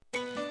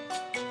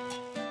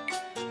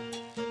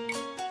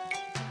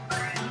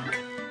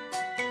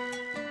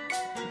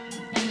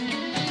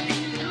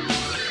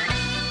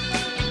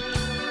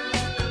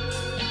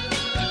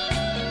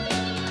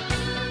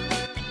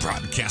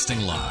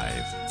Broadcasting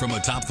live from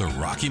atop the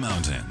Rocky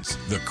Mountains,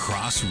 the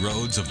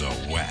crossroads of the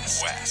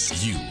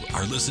West. You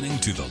are listening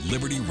to the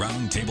Liberty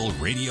Roundtable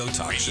Radio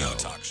Talk Show.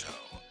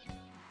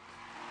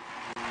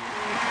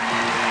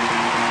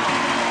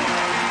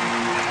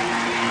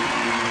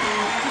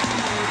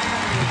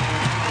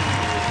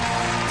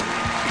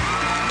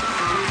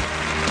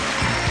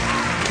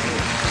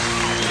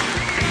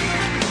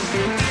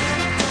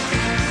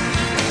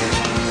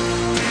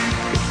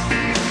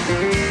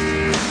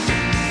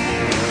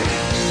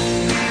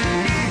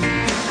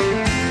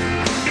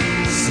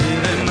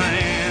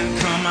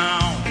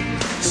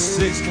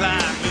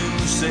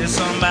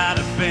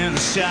 Somebody been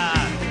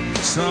shot,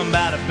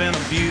 somebody been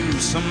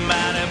abused,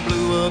 somebody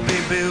blew up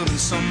a building,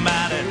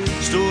 somebody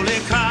stole a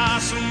car,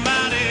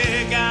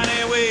 somebody got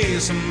away,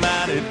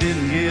 somebody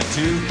didn't get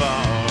too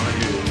far.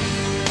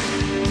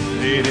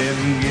 They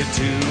didn't get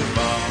too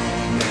far.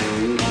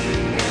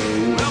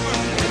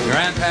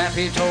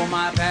 Grandpappy told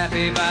my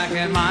pappy back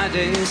in my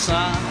day,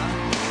 son,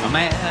 a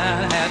man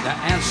had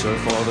to answer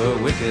for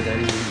the wicked that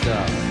he's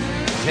done.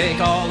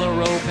 Take all the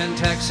rope in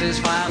Texas,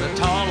 find a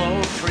tall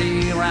oak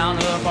tree, round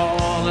up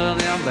all of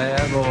them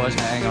bad boys,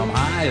 hang them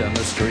high in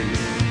the street.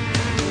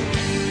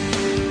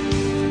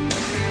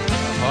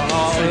 For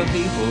all the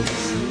people.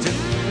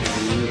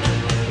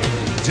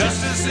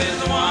 Justice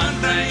is the one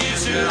thing you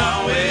should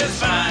always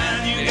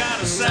find. You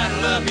gotta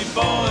saddle up your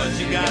boys,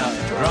 you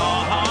gotta draw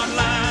a hard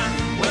line.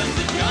 When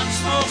the gun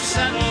smoke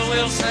settles,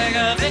 we'll sing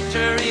a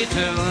victory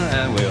tune,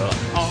 and we'll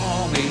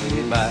all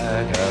meet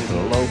back at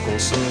the local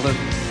saloon.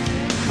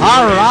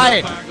 All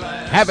right.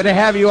 Happy to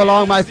have you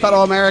along, my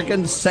fellow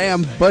Americans.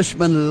 Sam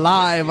Bushman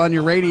live on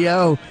your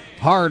radio.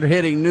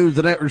 Hard-hitting news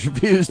the networks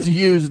refuse to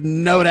use,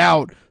 no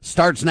doubt,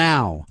 starts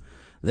now.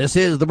 This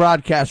is the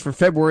broadcast for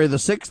February the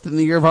 6th in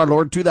the year of our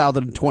Lord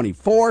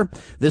 2024.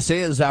 This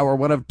is our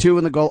one of two,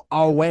 and the goal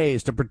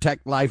always to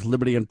protect life,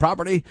 liberty, and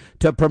property,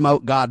 to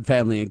promote God,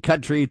 family, and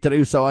country, to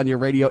do so on your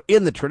radio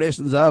in the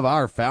traditions of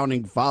our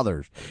founding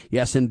fathers.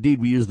 Yes,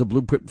 indeed, we use the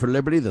blueprint for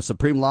liberty, the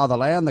supreme law of the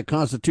land, the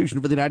Constitution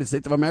for the United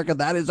States of America.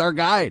 That is our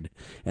guide.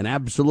 And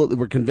absolutely,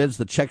 we're convinced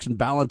the checks and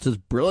balances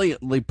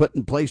brilliantly put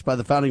in place by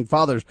the founding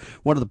fathers,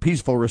 one of the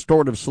peaceful,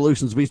 restorative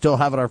solutions we still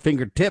have at our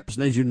fingertips.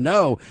 And as you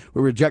know,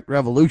 we reject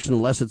revolution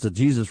unless it's a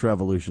Jesus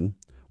revolution.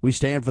 We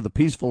stand for the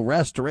peaceful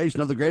restoration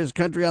of the greatest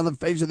country on the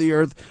face of the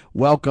earth.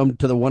 Welcome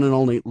to the one and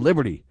only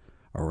Liberty,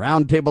 a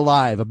roundtable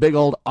live, a big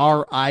old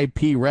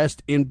R.I.P.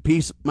 rest in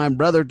peace, my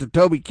brother, to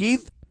Toby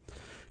Keith,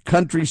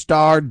 country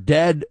star,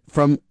 dead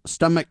from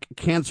stomach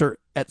cancer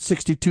at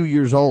 62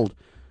 years old.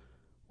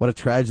 What a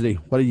tragedy.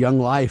 What a young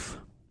life.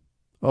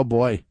 Oh,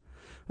 boy.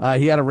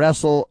 He had to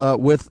wrestle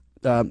with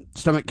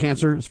stomach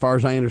cancer, as far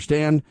as I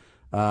understand.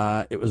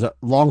 It was a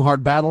long,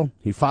 hard battle.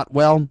 He fought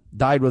well,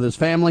 died with his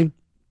family.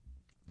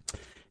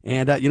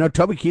 And,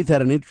 Toby Keith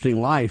had an interesting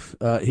life.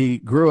 He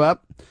grew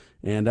up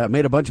and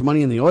made a bunch of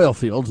money in the oil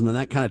fields, and then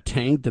that kind of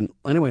tanked. And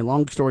anyway,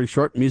 long story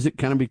short, music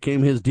kind of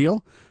became his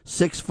deal.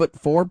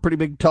 6'4", pretty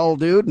big, tall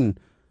dude, and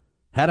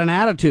had an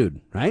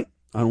attitude, right?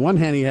 On one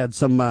hand, he had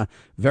some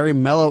very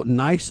mellow,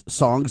 nice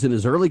songs in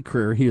his early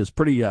career. He was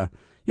pretty,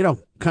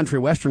 country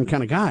western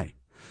kind of guy.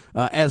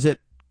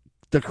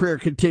 The career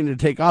continued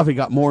to take off. He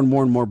got more and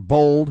more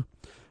bold,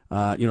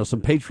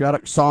 some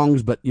patriotic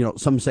songs, but,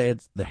 some say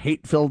it's the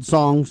hate-filled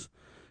songs.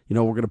 We're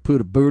going to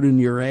put a boot in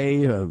your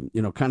A,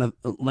 kind of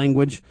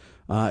language.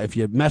 If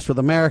you mess with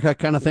America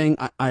kind of thing.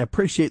 I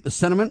appreciate the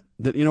sentiment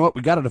that,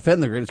 we got to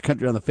defend the greatest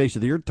country on the face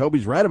of the earth.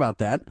 Toby's right about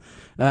that.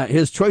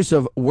 His choice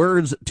of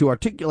words to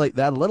articulate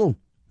that a little,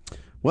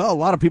 well, a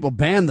lot of people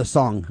banned the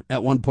song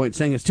at one point,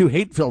 saying it's too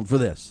hate-filled for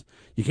this.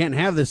 You can't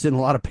have this in a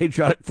lot of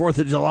patriotic 4th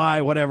of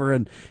July, whatever,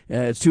 and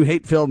it's too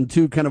hate-filled and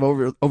too kind of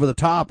over the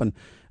top. And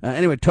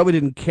anyway, Toby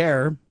didn't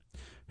care.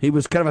 He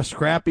was kind of a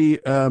scrappy,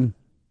 I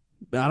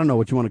don't know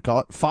what you want to call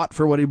it, fought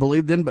for what he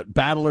believed in, but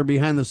battler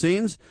behind the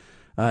scenes.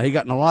 He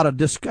got in a lot of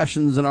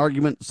discussions and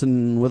arguments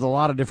and with a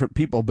lot of different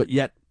people, but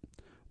yet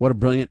what a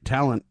brilliant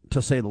talent,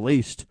 to say the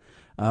least.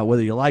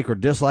 Whether you like or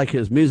dislike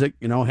his music,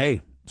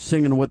 hey,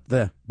 singing with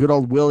the good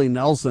old Willie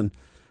Nelson,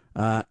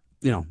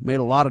 made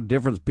a lot of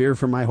difference. Beer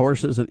for My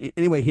Horses. And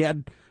anyway, he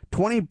had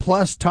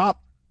 20-plus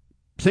top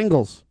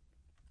singles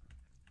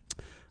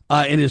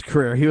in his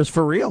career. He was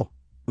for real.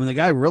 I mean, the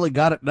guy really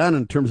got it done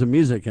in terms of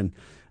music. And,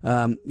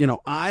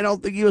 I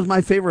don't think he was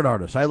my favorite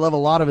artist. I love a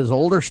lot of his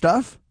older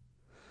stuff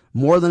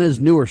more than his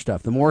newer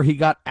stuff. The more he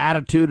got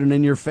attitude and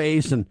in your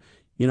face and,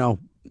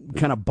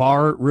 kind of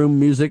bar room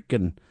music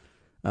and,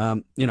 how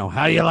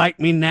do you like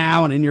me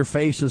now and in your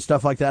face and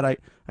stuff like that, I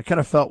kind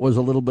of felt was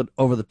a little bit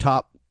over the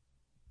top.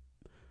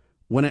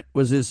 When it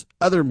was his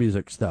other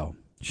musics, though,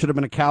 should have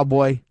been a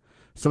cowboy.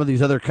 Some of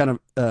these other kind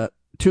of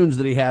tunes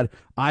that he had,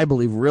 I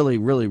believe, really,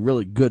 really,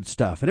 really good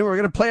stuff. Anyway, we're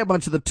going to play a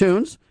bunch of the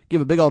tunes,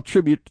 give a big old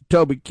tribute to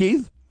Toby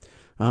Keith.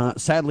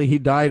 Sadly, he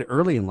died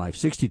early in life,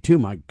 62.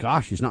 My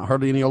gosh, he's not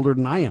hardly any older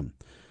than I am.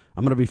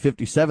 I'm going to be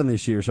 57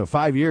 this year, so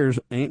 5 years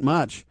ain't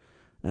much.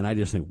 And I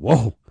just think,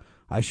 whoa,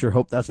 I sure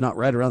hope that's not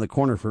right around the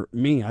corner for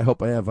me. I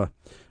hope I have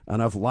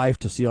enough life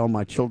to see all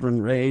my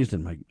children raised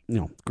and my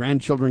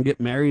grandchildren get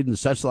married and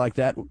such like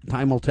that.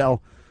 Time will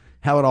tell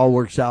how it all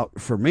works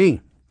out for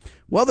me.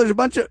 Well, there's a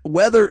bunch of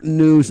weather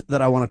news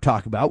that I want to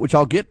talk about, which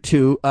I'll get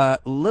to a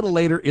little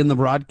later in the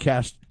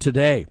broadcast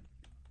today.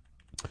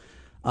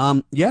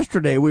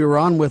 Yesterday, we were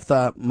on with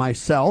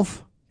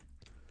myself.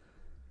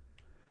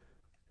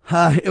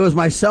 It was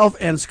myself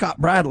and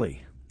Scott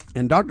Bradley.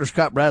 And Dr.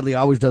 Scott Bradley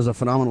always does a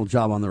phenomenal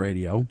job on the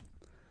radio.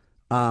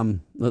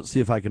 Let's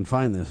see if I can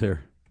find this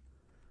here.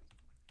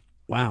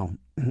 Wow.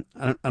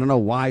 I don't know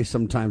why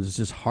sometimes it's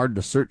just hard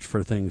to search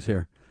for things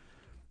here.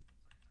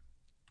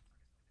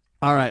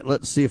 All right,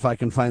 let's see if I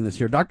can find this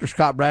here. Dr.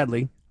 Scott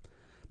Bradley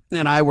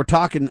and I were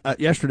talking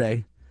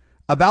yesterday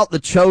about The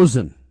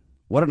Chosen.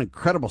 What an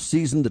incredible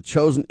season The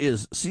Chosen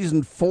is.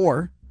 Season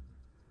 4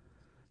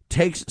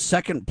 takes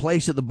second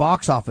place at the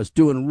box office,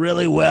 doing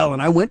really well.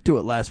 And I went to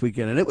it last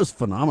weekend, and it was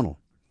phenomenal.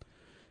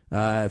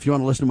 If you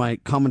want to listen to my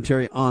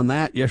commentary on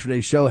that,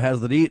 yesterday's show has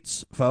the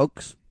deets,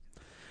 folks.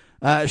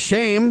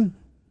 Shame.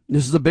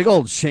 This is a big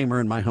old shamer,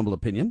 in my humble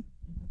opinion.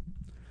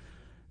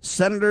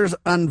 Senators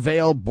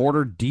unveil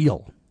border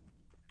deal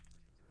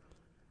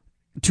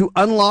to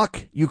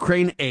unlock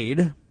Ukraine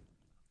aid.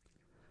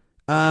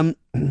 I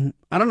don't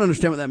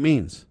understand what that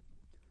means.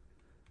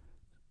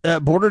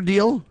 Border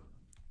deal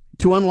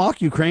to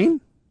unlock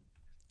Ukraine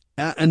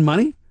and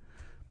money.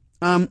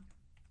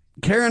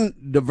 Karen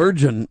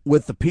DeVirgin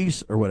with the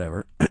peace or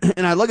whatever,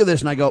 and I look at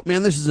this and I go,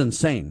 man, this is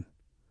insane.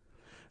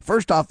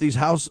 First off, these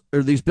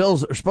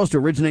bills are supposed to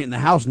originate in the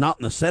House, not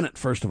in the Senate,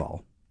 first of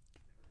all.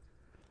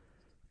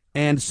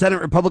 And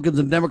Senate Republicans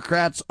and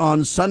Democrats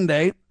on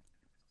Sunday,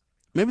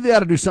 maybe they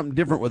ought to do something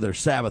different with their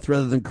Sabbath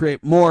rather than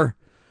create more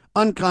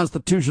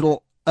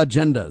unconstitutional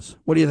agendas.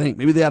 What do you think?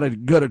 Maybe they ought to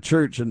go to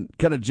church and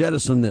kind of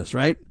jettison this,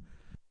 right?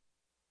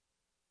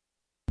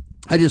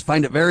 I just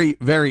find it very,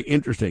 very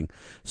interesting.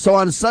 So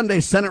on Sunday,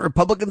 Senate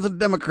Republicans and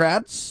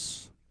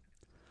Democrats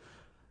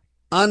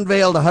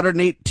unveiled a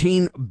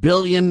 $118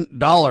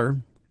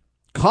 billion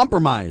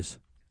compromise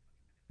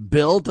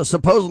bill to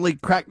supposedly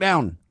crack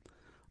down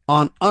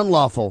on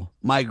unlawful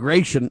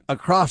migration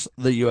across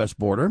the U.S.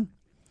 border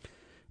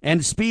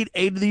and speed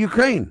aid to the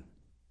Ukraine.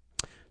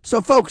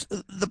 So, folks,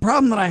 the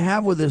problem that I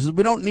have with this is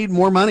we don't need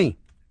more money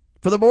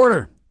for the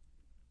border.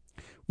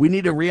 We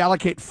need to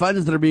reallocate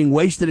funds that are being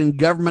wasted in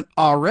government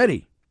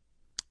already.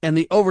 And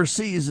the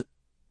overseas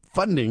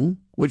funding,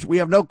 which we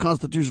have no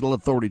constitutional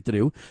authority to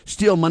do,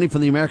 steal money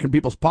from the American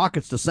people's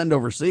pockets to send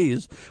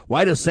overseas.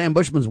 Why does Sam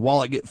Bushman's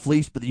wallet get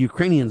fleeced, but the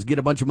Ukrainians get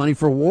a bunch of money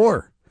for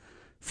war,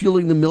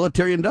 fueling the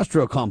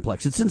military-industrial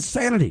complex? It's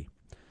insanity.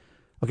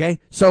 Okay,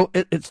 so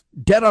it's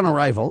dead on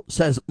arrival,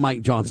 says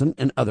Mike Johnson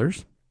and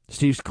others,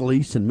 Steve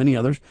Scalise and many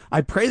others.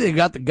 I pray they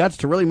got the guts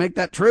to really make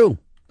that true,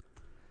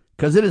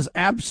 because it is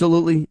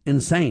absolutely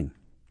insane,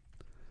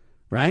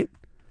 right?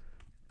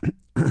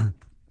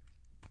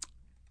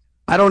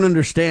 I don't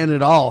understand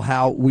at all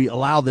how we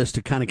allow this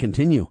to kind of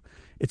continue.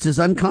 It's as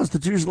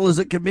unconstitutional as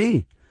it can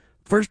be.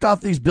 First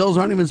off, these bills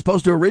aren't even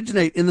supposed to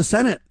originate in the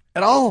Senate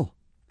at all.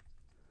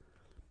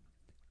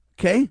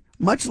 Okay,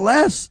 much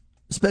less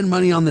spend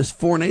money on this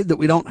foreign aid that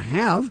we don't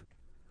have.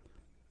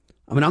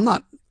 I mean, I'm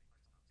not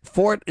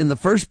for it in the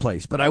first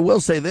place, but I will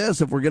say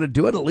this: if we're going to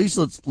do it, at least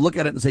let's look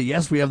at it and say,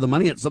 yes, we have the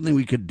money. It's something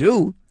we could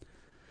do,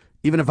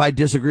 even if I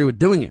disagree with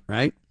doing it,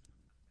 right?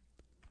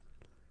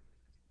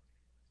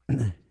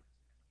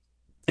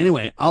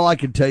 Anyway, all I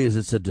can tell you is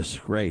it's a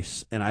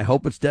disgrace, and I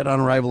hope it's dead on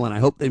arrival, and I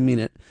hope they mean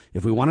it.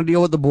 If we want to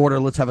deal with the border,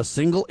 let's have a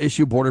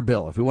single-issue border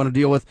bill. If we want to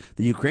deal with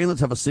the Ukraine,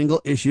 let's have a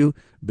single-issue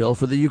bill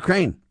for the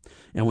Ukraine.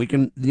 And we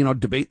can,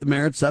 debate the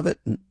merits of it.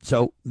 And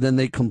so then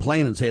they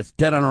complain and say it's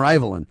dead on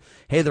arrival. And,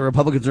 hey, the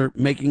Republicans are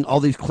making all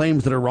these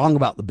claims that are wrong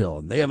about the bill,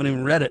 and they haven't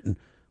even read it. And,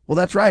 well,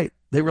 that's right.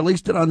 They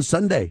released it on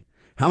Sunday.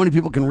 How many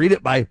people can read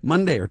it by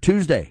Monday or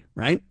Tuesday,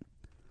 right?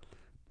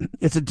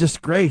 It's a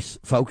disgrace,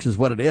 folks, is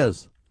what it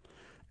is.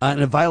 And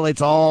it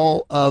violates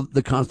all of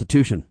the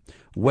Constitution.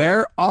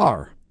 Where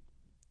are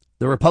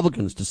the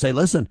Republicans to say,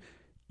 listen,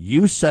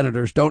 you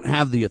senators don't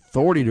have the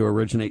authority to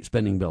originate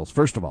spending bills,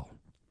 first of all.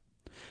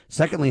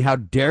 Secondly, how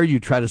dare you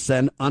try to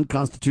send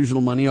unconstitutional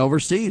money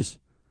overseas?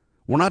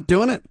 We're not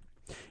doing it.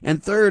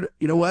 And third,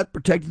 you know what?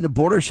 Protecting the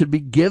border should be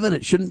given.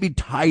 It shouldn't be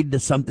tied to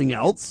something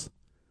else.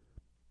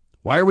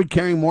 Why are we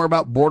caring more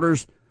about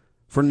borders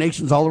for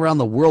nations all around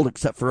the world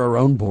except for our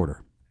own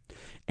border?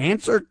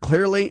 Answer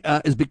clearly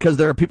is because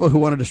there are people who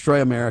want to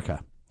destroy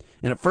America.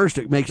 And at first,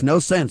 it makes no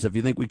sense if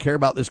you think we care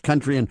about this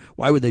country and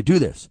why would they do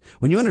this?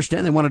 When you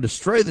understand they want to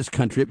destroy this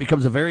country, it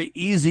becomes a very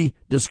easy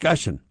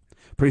discussion.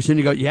 Pretty soon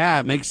you go, yeah,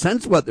 it makes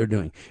sense what they're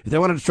doing. If they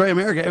want to destroy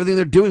America, everything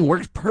they're doing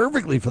works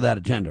perfectly for that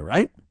agenda,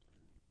 right?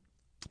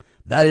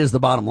 That is the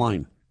bottom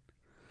line.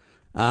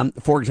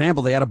 For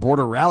example, they had a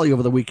border rally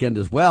over the weekend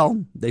as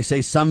well. They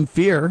say some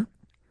fear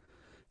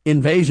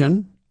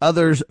invasion,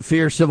 others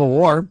fear civil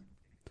war.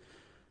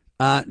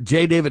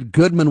 J. David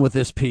Goodman with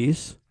this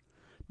piece.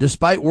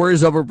 Despite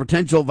worries over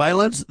potential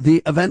violence,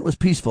 the event was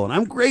peaceful, and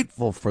I'm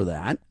grateful for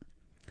that.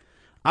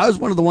 I was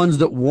one of the ones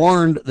that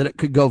warned that it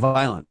could go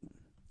violent,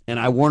 and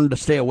I warned to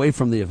stay away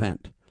from the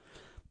event.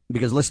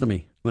 Because listen to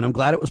me, when I'm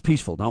glad it was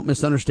peaceful, don't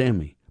misunderstand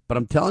me. But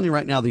I'm telling you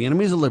right now, the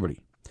enemies of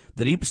liberty,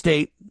 the deep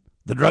state,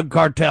 the drug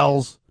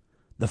cartels,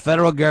 the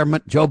federal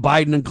government, Joe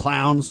Biden and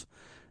clowns,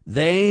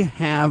 they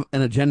have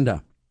an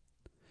agenda.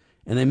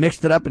 And they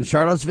mixed it up in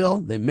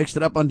Charlottesville. They mixed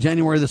it up on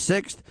January the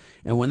 6th.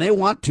 And when they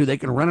want to, they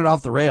can run it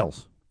off the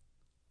rails.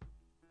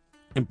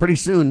 And pretty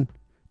soon,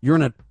 you're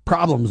in a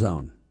problem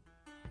zone.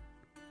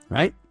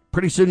 Right?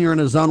 Pretty soon you're in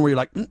a zone where you're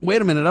like,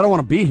 wait a minute, I don't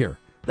want to be here.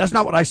 That's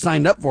not what I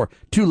signed up for.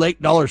 Too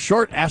late, dollars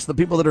short. Ask the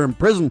people that are in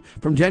prison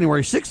from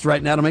January 6th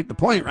right now to make the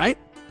point, right?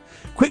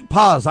 Quick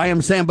pause. I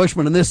am Sam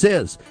Bushman, and this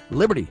is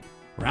Liberty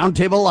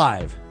Roundtable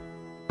Live.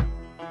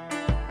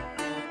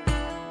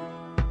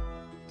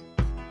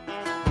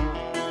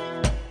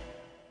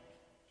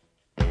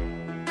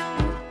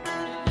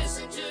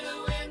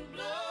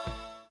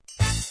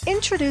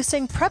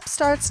 Introducing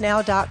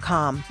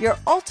PrepStartsNow.com, your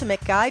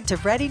ultimate guide to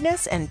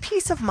readiness and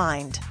peace of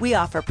mind. We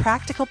offer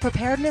practical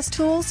preparedness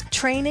tools,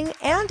 training,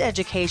 and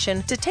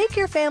education to take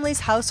your family's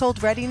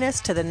household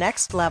readiness to the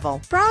next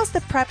level. Browse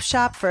the prep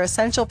shop for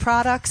essential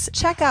products,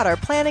 check out our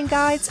planning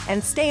guides,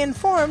 and stay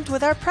informed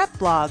with our prep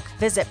blog.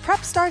 Visit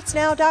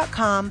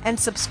PrepStartsNow.com and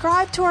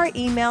subscribe to our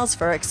emails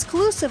for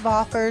exclusive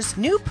offers,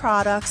 new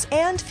products,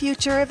 and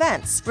future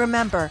events.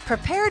 Remember,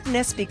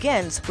 preparedness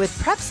begins with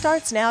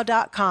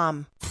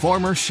PrepStartsNow.com.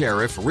 Former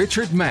Sheriff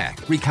Richard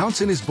Mack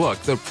recounts in his book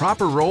The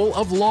Proper Role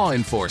of Law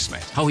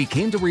Enforcement how he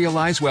came to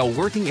realize while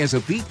working as a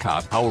beat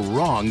cop how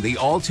wrong the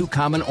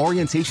all-too-common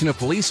orientation of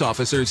police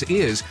officers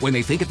is when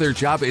they think of their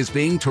job as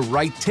being to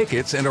write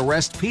tickets and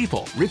arrest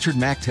people. Richard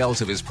Mack tells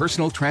of his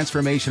personal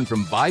transformation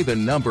from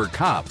by-the-number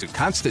cop to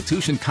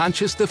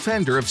Constitution-conscious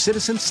defender of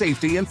citizen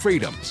safety and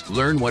freedoms.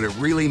 Learn what it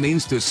really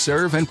means to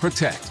serve and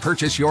protect.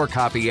 Purchase your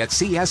copy at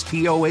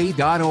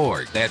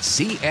CSPOA.org. That's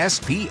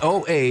CSPOA.org.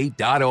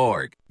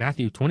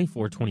 Matthew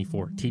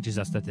 24:24 teaches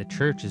us that the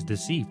church is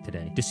deceived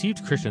today.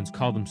 Deceived Christians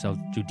call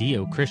themselves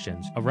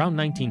Judeo-Christians. Around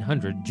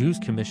 1900, Jews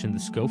commissioned the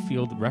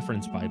Scofield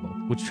Reference Bible,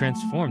 which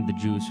transformed the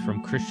Jews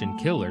from Christian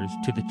killers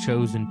to the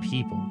chosen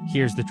people.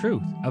 Here's the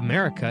truth.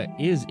 America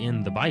is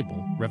in the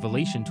Bible.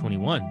 Revelation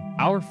 21.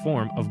 Our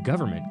form of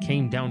government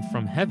came down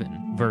from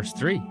heaven. Verse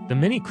 3. The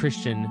many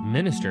Christian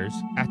ministers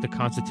at the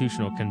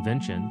Constitutional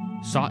Convention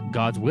sought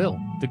God's will.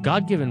 The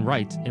God-given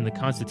rights in the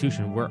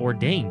Constitution were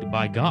ordained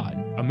by God.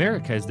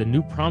 America is the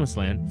new promised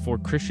land for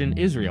Christian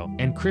Israel,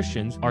 and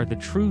Christians are the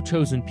true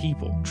chosen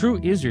people. True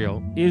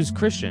Israel is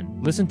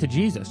Christian. Listen to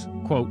Jesus.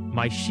 Quote,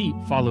 my sheep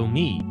follow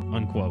me,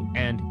 unquote.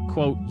 And,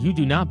 quote, you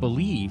do not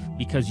believe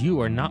because you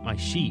are not my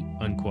sheep,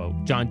 unquote.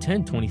 John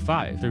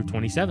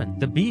 10:25-27.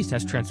 The beast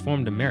has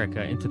transformed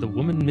America into the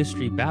woman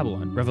mystery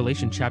Babylon.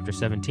 Revelation chapter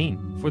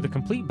 17. For the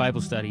complete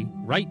Bible study,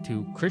 write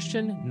to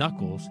Christian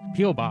Knuckles,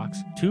 P.O. Box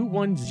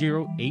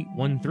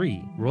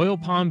 210813, Royal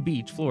Palm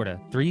Beach, Florida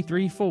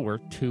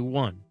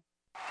 33421.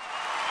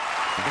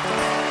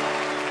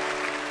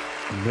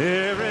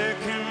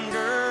 American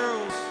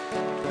girls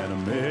and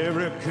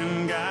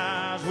American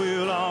guys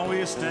will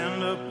always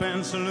stand up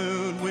and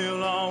salute.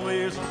 We'll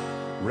always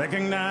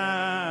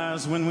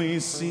recognize when we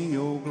see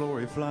old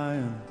glory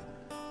flying.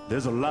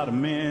 There's a lot of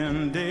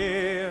men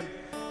dead,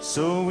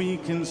 so we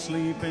can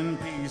sleep in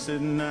peace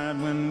at night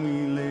when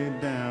we lay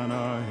down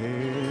our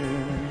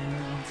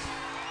heads.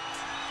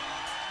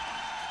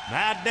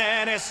 My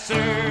daddy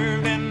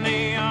served in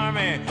the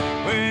army,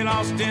 where he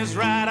lost his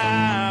right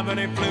eye, but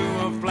he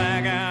flew a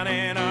flag out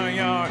in our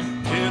yard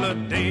till the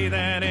day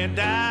that he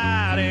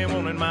died. He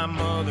wanted my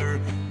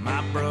mother,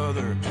 my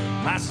brother,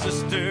 my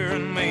sister,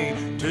 and me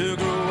to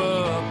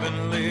grow up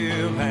and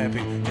live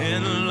happy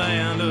in the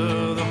land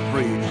of the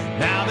free.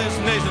 Now this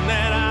nation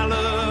that I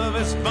love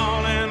is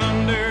falling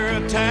under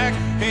attack.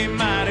 A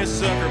mighty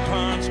sucker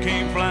punch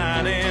came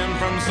flying in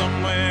from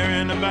somewhere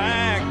in the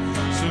back.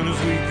 Soon as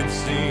we could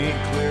see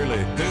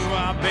clearly through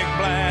our big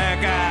black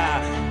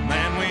eye,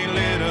 man, we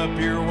lit up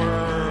your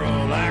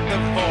world like the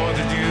 4th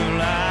of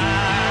July.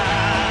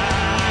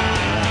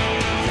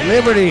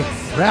 Liberty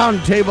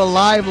Roundtable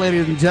Live,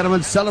 ladies and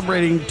gentlemen,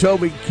 celebrating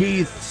Toby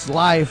Keith's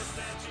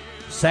life.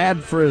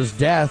 Sad for his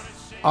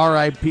death.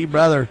 R.I.P.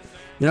 brother.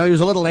 You know, he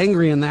was a little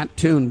angry in that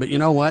tune, but you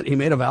know what? He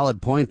made a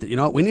valid point that, you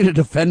know what? We need to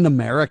defend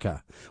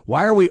America.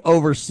 Why are we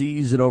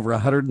overseas at over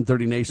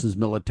 130 nations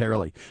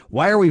militarily?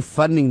 Why are we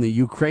funding the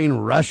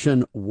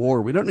Ukraine-Russian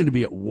war? We don't need to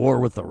be at war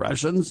with the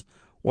Russians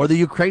or the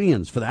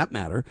Ukrainians, for that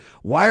matter.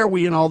 Why are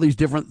we in all these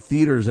different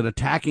theaters and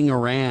attacking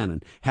Iran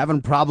and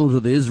having problems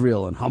with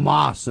Israel and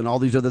Hamas and all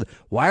these other...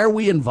 Why are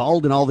we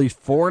involved in all these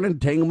foreign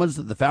entanglements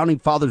that the Founding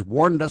Fathers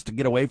warned us to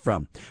get away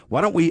from?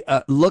 Why don't we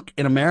look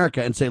in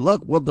America and say,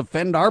 look, we'll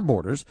defend our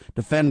borders,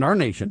 defend our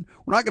nation.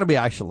 We're not going to be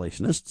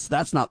isolationists.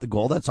 That's not the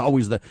goal. That's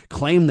always the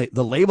claim,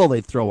 the label they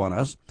throw on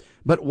us.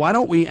 But why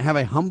don't we have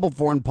a humble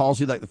foreign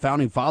policy like the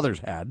Founding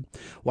Fathers had?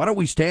 Why don't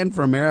we stand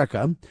for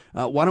America?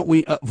 Why don't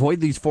we avoid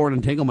these foreign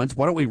entanglements?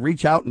 Why don't we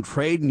reach out and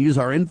trade and use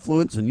our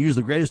influence and use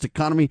the greatest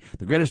economy,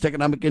 the greatest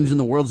economic engine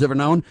the world's ever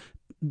known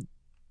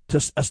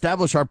to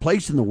establish our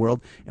place in the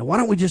world. And why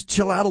don't we just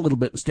chill out a little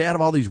bit and stay out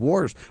of all these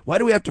wars? Why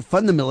do we have to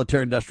fund the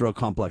military-industrial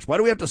complex? Why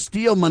do we have to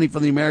steal money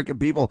from the American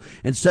people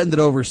and send it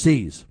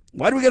overseas?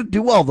 Why do we got to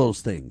do all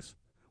those things?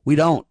 We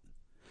don't.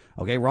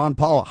 Okay, Ron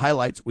Paul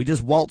highlights, we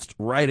just waltzed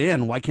right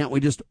in. Why can't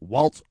we just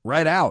waltz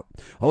right out?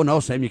 Oh, no,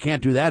 Sam, you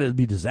can't do that. It'd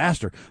be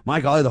disaster.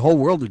 My golly, the whole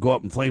world would go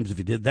up in flames if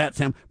you did that,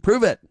 Sam.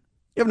 Prove it.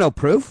 You have no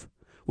proof.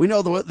 We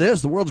know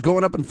the world's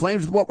going up in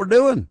flames with what we're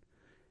doing.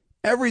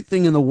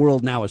 Everything in the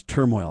world now is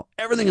turmoil.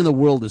 Everything in the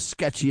world is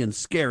sketchy and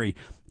scary,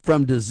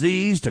 from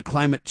disease to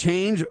climate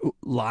change.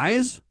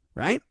 Lies,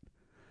 right?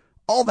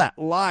 All that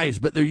lies,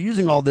 but they're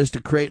using all this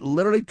to create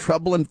literally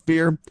trouble and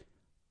fear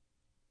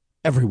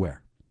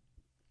everywhere.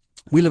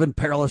 We live in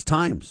perilous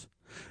times.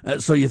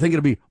 So you think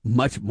it'll be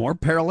much more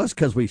perilous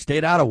because we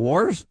stayed out of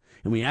wars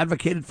and we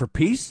advocated for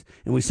peace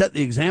and we set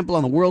the example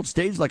on the world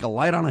stage like a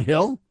light on a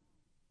hill?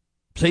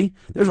 See,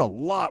 there's a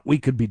lot we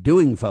could be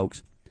doing,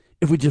 folks,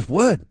 if we just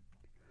would.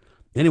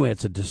 Anyway,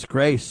 it's a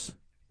disgrace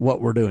what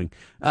we're doing.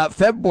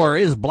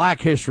 February is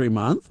Black History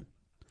Month,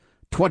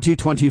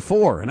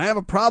 2024, and I have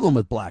a problem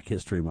with Black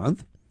History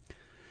Month.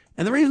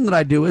 And the reason that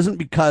I do isn't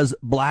because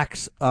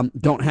blacks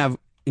don't have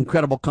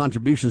incredible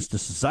contributions to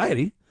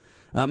society.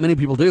 Many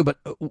people do, but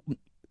if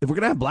we're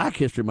going to have Black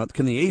History Month,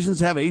 can the Asians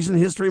have Asian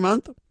History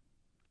Month?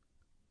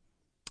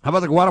 How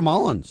about the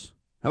Guatemalans?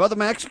 How about the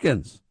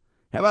Mexicans?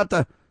 How about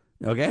the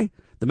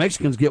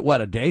Mexicans get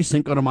what, a day,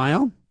 Cinco de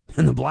Mayo?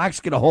 And the blacks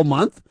get a whole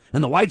month,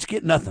 and the whites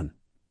get nothing.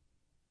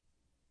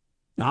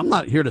 Now, I'm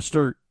not here to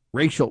stir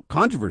racial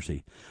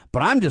controversy,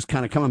 but I'm just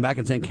kind of coming back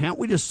and saying, can't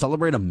we just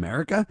celebrate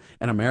America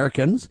and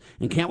Americans?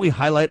 And can't we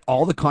highlight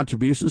all the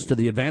contributions to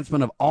the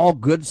advancement of all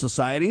good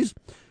societies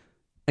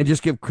and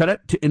just give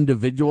credit to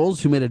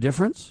individuals who made a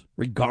difference,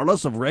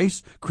 regardless of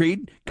race,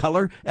 creed,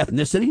 color,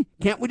 ethnicity?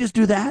 Can't we just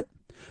do that?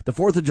 The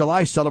 4th of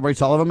July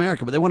celebrates all of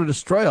America, but they want to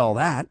destroy all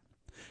that.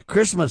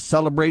 Christmas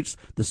celebrates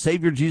the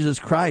Savior Jesus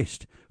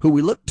Christ, who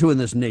we look to in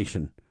this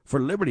nation for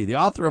liberty, the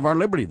author of our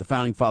liberty, the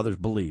founding fathers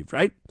believed,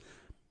 right?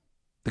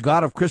 The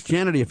God of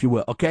Christianity, if you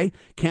will. Okay,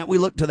 can't we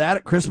look to that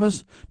at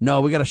Christmas?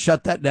 No, we got to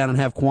shut that down and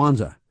have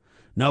Kwanzaa.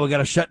 No, we got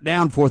to shut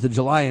down 4th of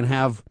July and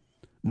have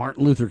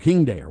Martin Luther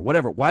King Day or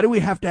whatever. Why do we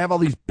have to have all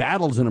these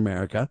battles in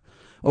America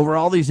over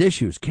all these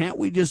issues? Can't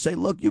we just say,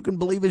 look, you can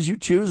believe as you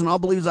choose and I'll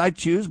believe as I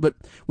choose, but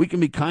we can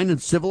be kind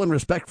and civil and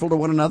respectful to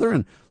one another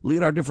and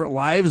lead our different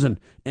lives and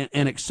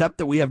accept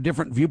that we have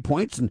different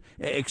viewpoints and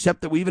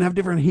accept that we even have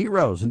different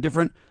heroes and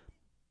different...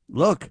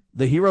 Look,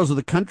 the heroes of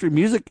the country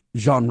music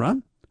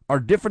genre are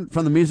different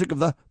from the music of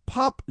the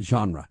pop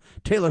genre.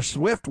 Taylor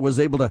Swift was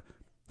able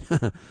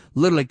to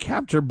literally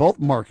capture both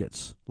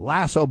markets,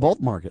 lasso both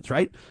markets,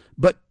 right?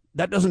 But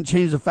that doesn't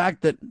change the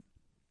fact that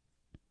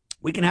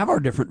we can have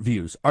our different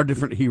views, our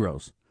different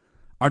heroes,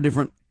 our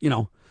different,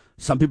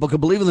 some people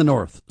can believe in the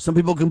North. Some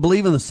people can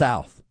believe in the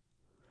South.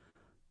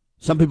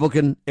 Some people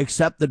can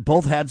accept that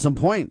both had some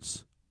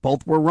points.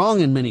 Both were wrong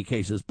in many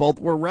cases. Both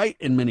were right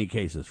in many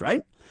cases,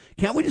 right?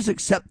 Can't we just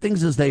accept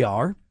things as they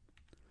are?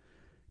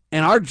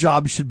 And our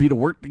job should be to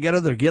work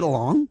together to get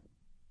along,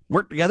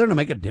 work together to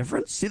make a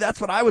difference. See,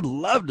 that's what I would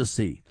love to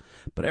see.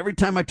 But every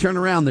time I turn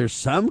around, there's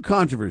some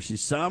controversy,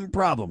 some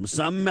problem,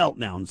 some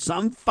meltdown,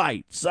 some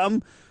fight,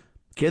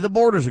 the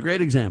border's a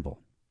great example.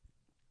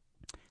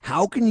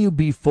 How can you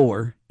be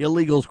for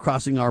illegals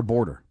crossing our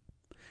border,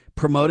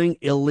 promoting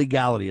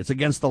illegality? It's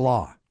against the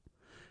law.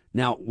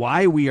 Now,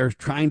 why we are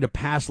trying to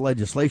pass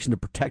legislation to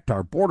protect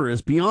our border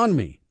is beyond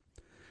me.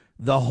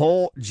 The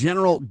whole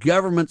general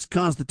government's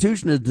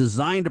constitution is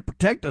designed to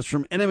protect us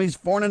from enemies,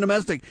 foreign and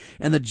domestic,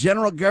 and the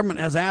general government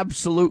has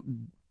absolute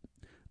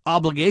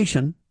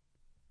obligation,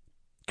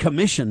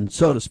 commission,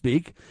 so to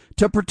speak,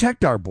 to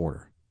protect our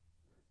border.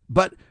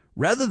 But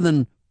rather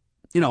than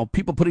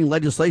people putting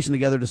legislation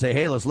together to say,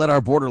 hey, let's let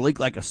our border leak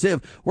like a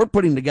sieve, we're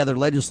putting together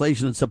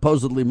legislation and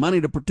supposedly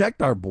money to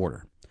protect our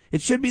border.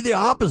 It should be the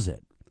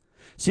opposite.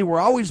 See,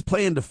 we're always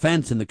playing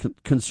defense in the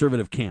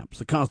conservative camps,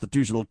 the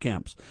constitutional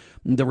camps,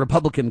 the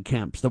Republican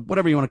camps, the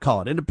whatever you want to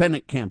call it,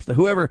 independent camps, the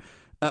whoever.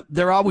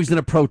 They're always in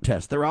a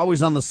protest. They're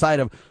always on the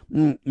side of,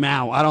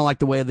 Mao, I don't like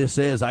the way this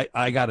is.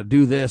 I got to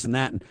do this and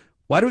that. And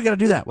why do we got to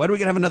do that? Why do we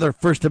got to have another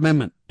First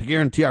Amendment to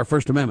guarantee our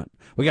First Amendment?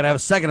 We got to have a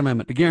Second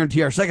Amendment to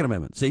guarantee our Second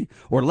Amendment, see?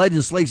 Or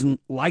legislation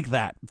like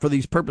that for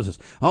these purposes.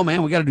 Oh,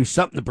 man, we got to do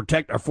something to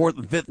protect our Fourth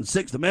and Fifth and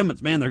Sixth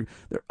Amendments, man.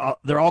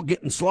 They're all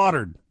getting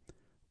slaughtered.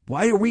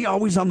 Why are we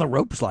always on the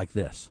ropes like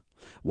this?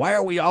 Why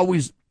are we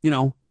always,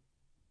 do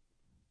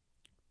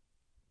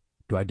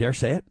I dare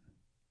say it?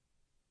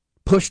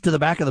 Pushed to the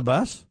back of the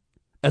bus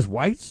as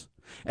whites,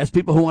 as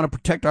people who want to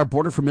protect our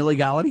border from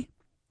illegality?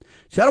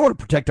 See, I don't want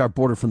to protect our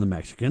border from the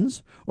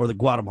Mexicans or the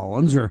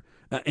Guatemalans or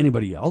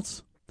anybody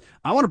else.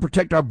 I want to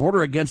protect our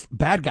border against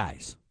bad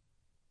guys.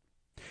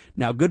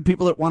 Now, good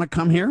people that want to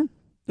come here,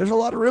 there's a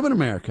lot of room in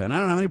America, and I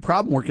don't have any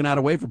problem working out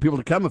a way for people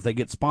to come if they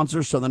get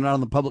sponsors so they're not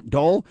on the public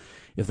dole,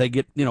 if they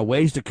get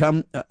ways to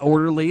come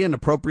orderly and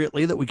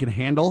appropriately that we can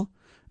handle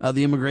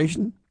the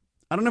immigration.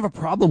 I don't have a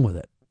problem with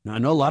it. Now, I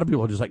know a lot of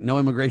people are just like, no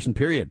immigration,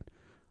 period.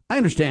 I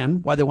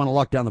understand why they want to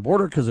lock down the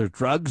border, because there's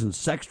drugs and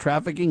sex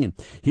trafficking and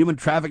human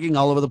trafficking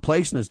all over the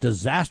place, and it's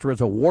disaster. It's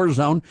a war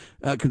zone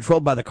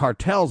controlled by the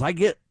cartels. I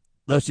get,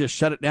 let's just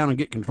shut it down and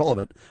get control of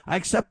it. I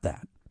accept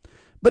that.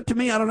 But to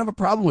me, I don't have a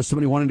problem with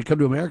somebody wanting to come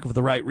to America for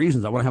the right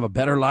reasons. I want to have a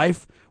better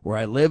life. Where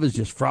I live is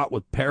just fraught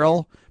with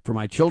peril for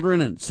my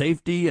children and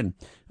safety and,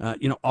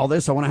 all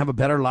this. I want to have a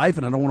better life,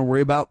 and I don't want to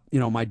worry about,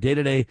 my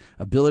day-to-day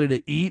ability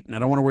to eat, and I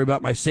don't want to worry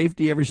about my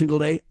safety every single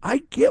day.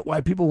 I get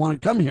why people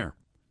want to come here.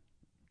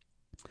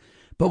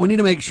 But we need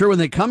to make sure when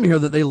they come here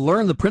that they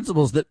learn the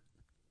principles that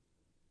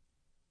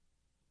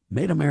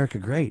made America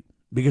great.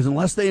 Because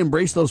unless they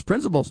embrace those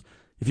principles,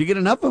 if you get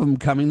enough of them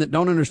coming that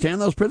don't understand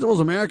those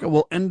principles, America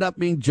will end up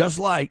being just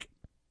like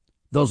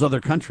those other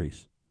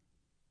countries.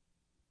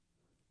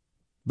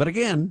 But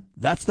again,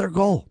 that's their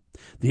goal.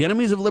 The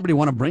enemies of liberty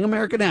want to bring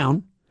America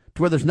down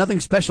to where there's nothing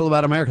special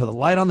about America. The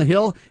light on the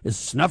hill is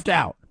snuffed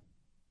out.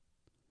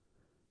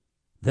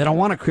 They don't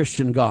want a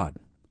Christian God.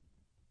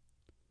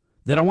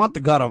 They don't want the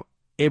God of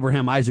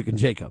Abraham, Isaac, and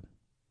Jacob.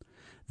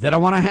 They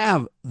don't want to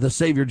have the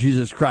Savior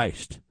Jesus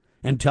Christ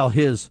and tell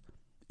his,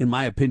 in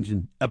my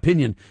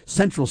opinion,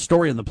 central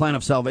story in the plan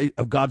of salvation,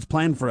 of God's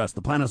plan for us,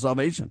 the plan of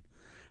salvation,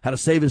 how to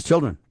save his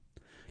children.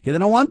 Okay, they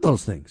don't want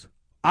those things.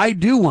 I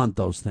do want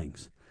those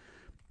things.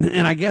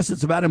 And I guess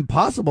it's about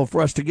impossible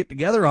for us to get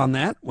together on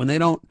that when they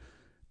don't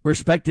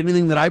respect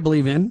anything that I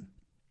believe in.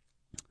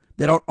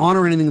 They don't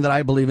honor anything that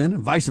I believe in,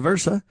 and vice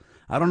versa.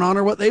 I don't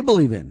honor what they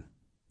believe in.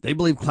 They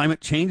believe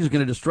climate change is going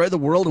to destroy the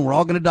world and we're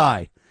all going to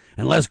die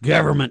unless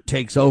government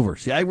takes over.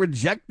 See, I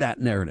reject that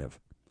narrative.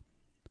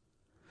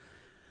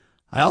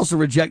 I also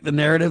reject the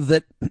narrative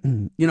that,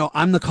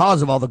 I'm the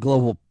cause of all the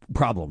global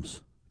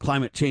problems,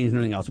 climate change and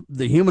everything else.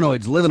 The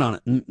humanoids living on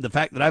it. And the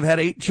fact that I've had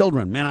 8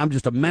 children, man, I'm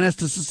just a menace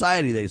to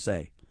society, they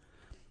say.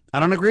 I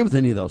don't agree with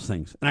any of those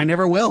things, and I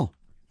never will.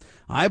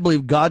 I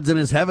believe God's in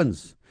his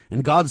heavens,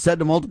 and God said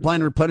to multiply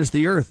and replenish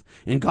the earth,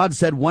 and God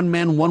said 1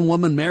 man, 1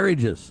 woman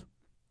marriages.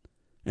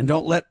 And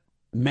don't let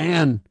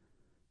man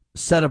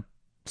set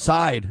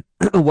aside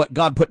what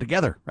God put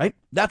together, right?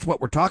 That's what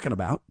we're talking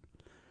about.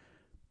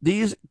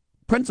 These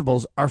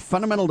principles are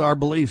fundamental to our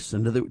beliefs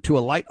and to a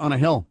light on a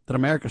hill that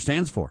America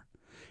stands for.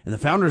 And the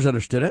founders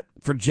understood it.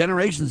 For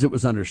generations it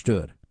was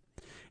understood.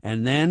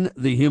 And then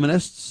the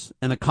humanists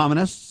and the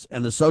communists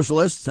and the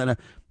socialists,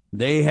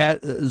 they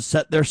had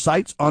set their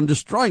sights on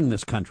destroying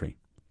this country.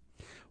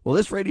 Well,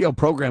 this radio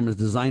program is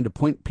designed to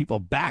point people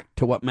back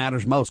to what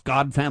matters most,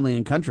 God, family,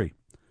 and country.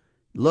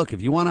 Look,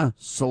 if you want a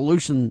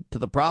solution to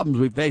the problems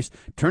we face,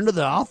 turn to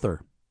the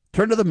author,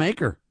 turn to the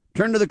maker,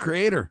 turn to the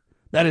creator.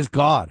 That is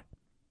God.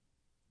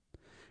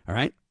 All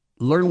right?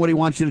 Learn what he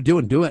wants you to do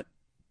and do it.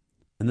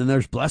 And then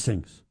there's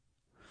blessings.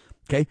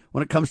 Okay?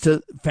 When it comes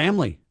to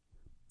family,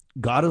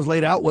 God has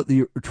laid out what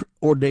the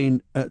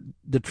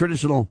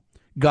traditional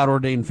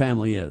God-ordained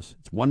family is.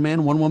 It's 1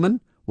 man, 1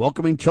 woman,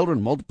 welcoming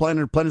children, multiplying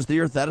and replenish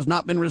the earth. That has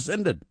not been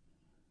rescinded.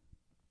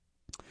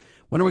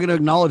 When are we going to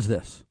acknowledge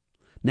this?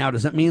 Now,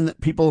 does that mean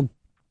that people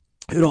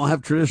who don't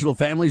have traditional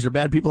families are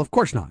bad people? Of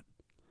course not.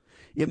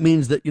 It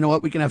means that,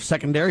 we can have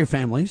secondary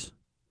families,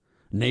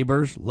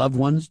 neighbors, loved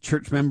ones,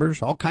 church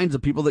members, all kinds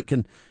of people that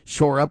can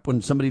shore up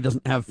when somebody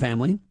doesn't have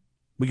family.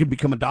 We can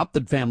become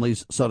adopted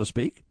families, so to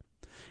speak.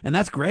 And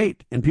that's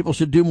great. And people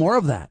should do more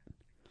of that.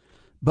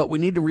 But we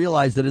need to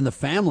realize that in the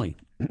family,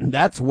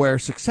 that's where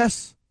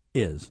success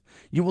is.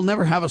 You will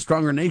never have a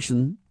stronger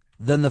nation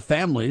than the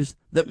families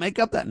that make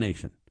up that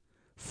nation.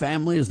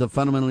 Family is the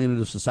fundamental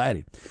unit of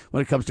society.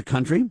 When it comes to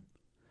country,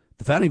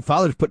 the founding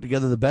fathers put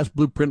together the best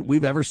blueprint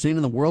we've ever seen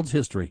in the world's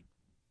history.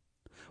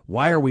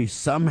 Why are we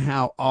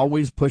somehow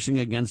always pushing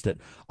against it?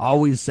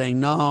 Always saying,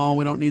 no,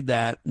 we don't need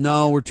that.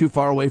 No, we're too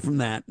far away from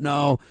that.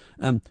 No,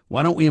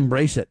 why don't we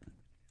embrace it?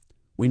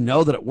 We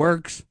know that it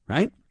works,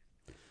 right?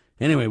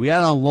 Anyway, we had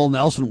Lowell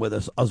Nelson with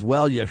us as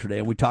well yesterday,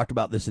 and we talked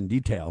about this in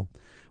detail.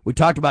 We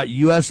talked about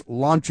U.S.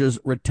 launches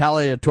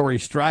retaliatory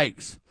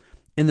strikes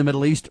in the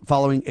Middle East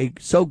following a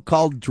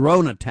so-called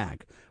drone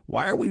attack.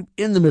 Why are we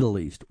in the Middle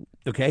East?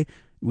 Okay,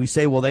 we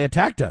say, well, they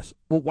attacked us.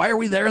 Well, why are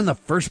we there in the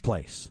first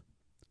place?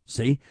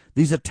 See,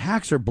 these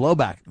attacks are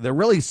blowback. They're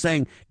really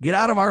saying, get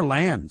out of our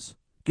lands.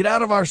 Get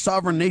out of our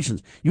sovereign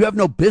nations. You have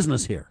no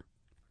business here.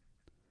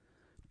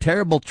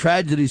 Terrible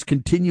tragedies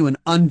continue in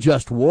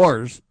unjust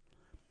wars.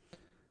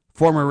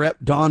 Former Rep.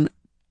 John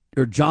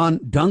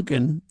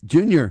Duncan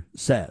Jr.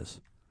 says,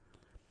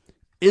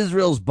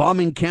 Israel's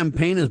bombing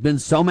campaign has been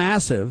so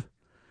massive,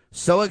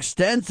 so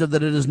extensive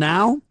that it has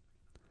now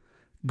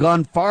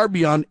gone far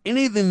beyond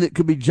anything that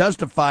could be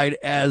justified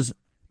as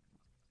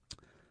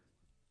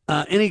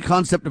any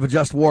concept of a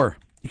just war.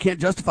 You can't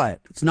justify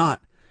it. It's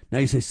not. Now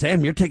you say,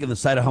 Sam, you're taking the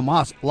side of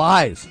Hamas.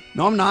 Lies.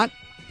 No, I'm not.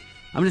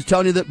 I'm just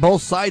telling you that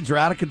both sides are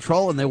out of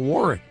control and they're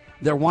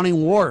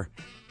wanting war.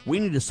 We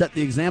need to set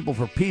the example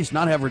for peace,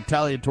 not have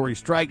retaliatory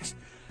strikes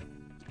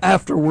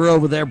after we're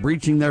over there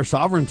breaching their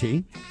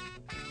sovereignty.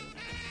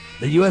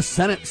 The U.S.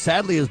 Senate,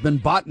 sadly, has been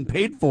bought and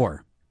paid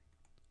for.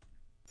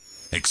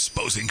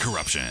 Exposing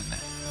corruption,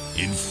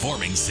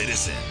 informing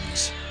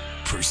citizens,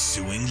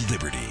 pursuing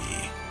liberty.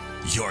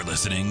 You're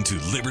listening to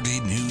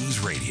Liberty News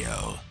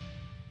Radio.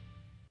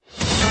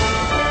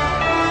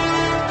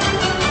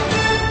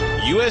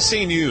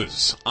 USA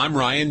News, I'm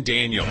Ryan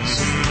Daniels.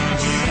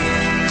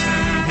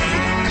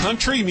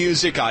 Country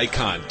music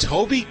icon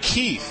Toby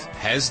Keith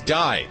has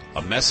died.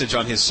 A message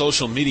on his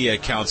social media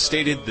account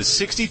stated the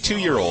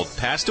 62-year-old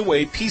passed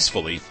away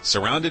peacefully,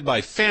 surrounded by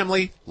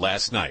family,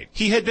 last night.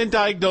 He had been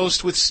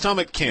diagnosed with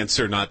stomach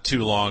cancer not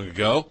too long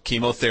ago.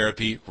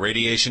 Chemotherapy,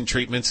 radiation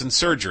treatments, and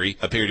surgery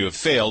appear to have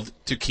failed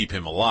to keep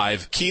him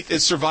alive. Keith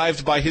is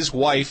survived by his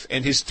wife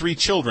and his 3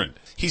 children.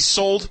 He's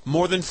sold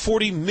more than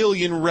 40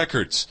 million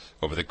records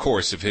over the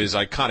course of his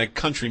iconic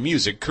country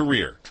music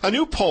career. A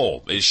new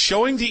poll is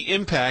showing the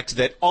impact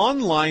that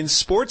online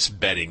sports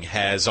betting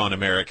has on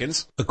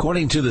Americans.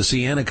 According to the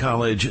Siena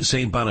College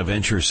St.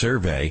 Bonaventure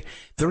survey,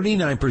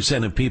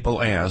 39% of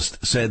people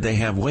asked said they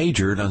have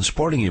wagered on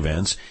sporting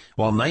events,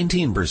 while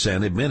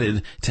 19%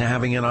 admitted to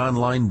having an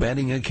online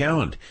betting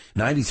account.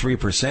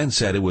 93%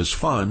 said it was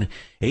fun.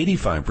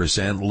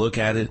 85% look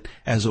at it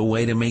as a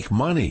way to make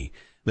money.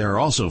 There are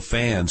also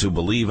fans who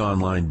believe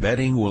online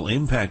betting will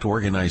impact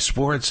organized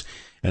sports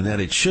and that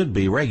it should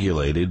be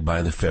regulated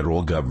by the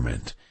federal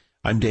government.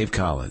 I'm Dave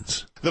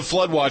Collins. The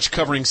flood watch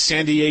covering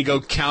San Diego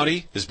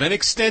County has been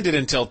extended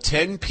until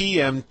 10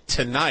 p.m.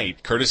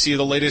 tonight, courtesy of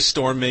the latest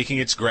storm making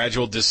its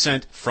gradual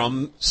descent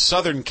from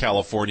Southern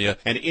California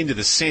and into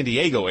the San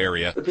Diego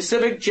area. The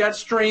Pacific jet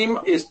stream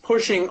is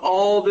pushing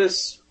all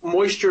this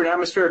moisture and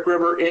atmospheric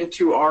river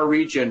into our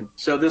region.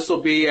 So this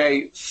will be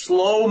a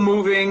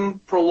slow-moving,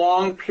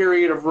 prolonged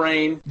period of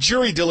rain.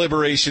 Jury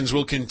deliberations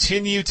will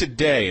continue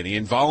today in the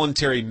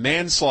involuntary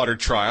manslaughter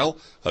trial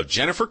of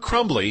Jennifer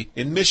Crumbley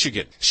in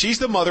Michigan. She's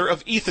the mother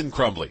of Ethan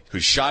Crumbley, who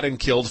shot and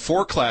killed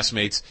 4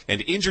 classmates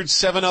and injured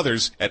 7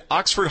 others at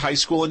Oxford High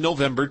School in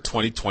November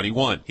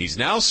 2021. He's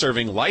now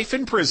serving life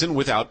in prison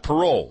without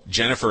parole.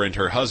 Jennifer and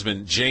her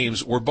husband,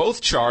 James, were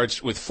both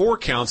charged with 4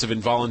 counts of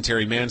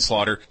involuntary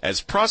manslaughter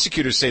as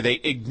prosecutors say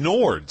they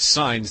ignored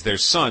signs their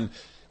son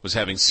was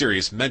having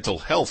serious mental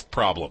health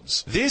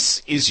problems.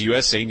 This is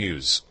USA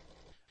News.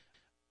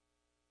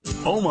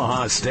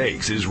 Omaha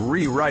Steaks is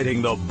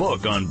rewriting the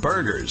book on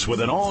burgers with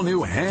an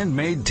all-new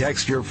handmade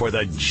texture for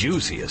the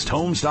juiciest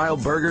home-style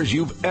burgers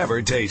you've ever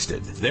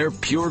tasted. Their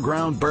pure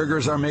ground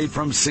burgers are made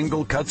from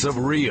single cuts of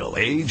real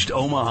aged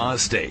Omaha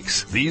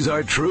steaks. These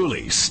are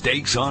truly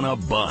steaks on a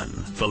bun.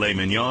 Filet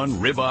mignon,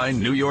 ribeye,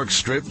 New York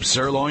strip,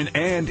 sirloin,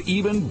 and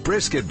even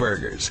brisket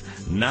burgers.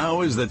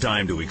 Now is the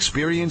time to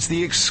experience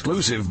the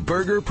exclusive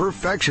Burger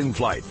Perfection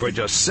Flight for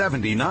just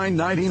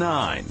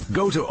 $79.99.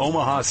 Go to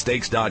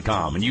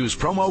omahasteaks.com and use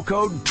promo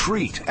code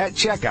TREAT at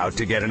checkout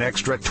to get an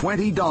extra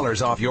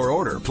 $20 off your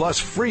order,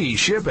 plus free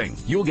shipping.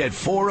 You'll get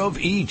 4 of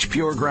each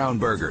pure ground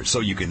burger,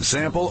 so you can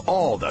sample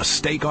all the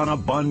steak on a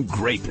bun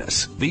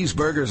greatness. These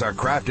burgers are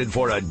crafted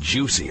for a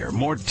juicier,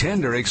 more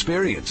tender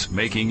experience,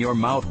 making your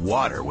mouth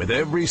water with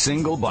every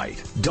single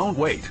bite. Don't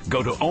wait.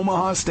 Go to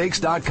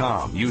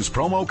omahasteaks.com. Use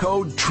promo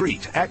code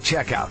TREAT at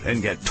checkout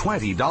and get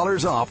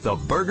 $20 off the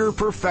Burger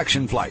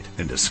Perfection Flight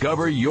and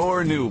discover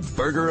your new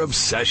burger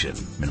obsession.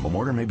 Minimum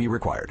order may be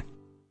required.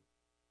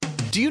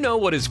 Do you know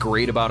what is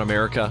great about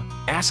America?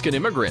 Ask an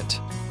Immigrant.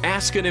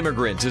 Ask an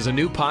Immigrant is a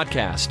new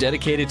podcast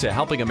dedicated to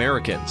helping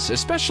Americans,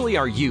 especially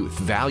our youth,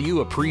 value,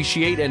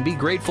 appreciate, and be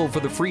grateful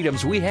for the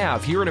freedoms we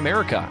have here in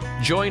America.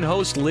 Join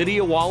host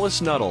Lydia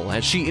Wallace-Nuttall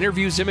as she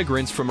interviews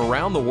immigrants from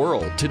around the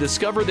world to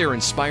discover their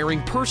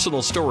inspiring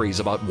personal stories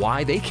about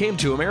why they came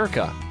to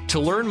America. To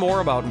learn more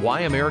about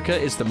why America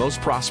is the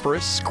most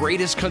prosperous,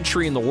 greatest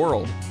country in the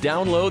world,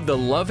 download the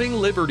Loving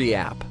Liberty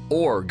app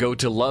or go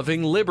to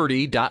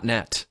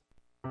lovingliberty.net.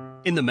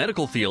 In the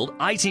medical field,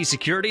 IT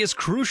security is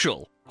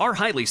crucial. Our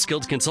highly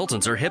skilled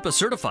consultants are HIPAA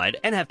certified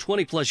and have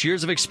 20-plus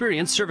years of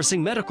experience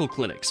servicing medical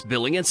clinics,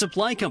 billing, and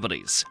supply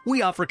companies.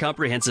 We offer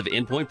comprehensive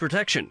endpoint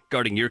protection,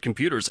 guarding your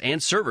computers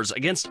and servers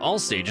against all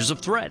stages of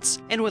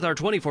threats. And with our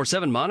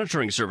 24/7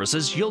 monitoring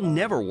services, you'll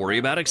never worry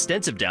about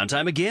extensive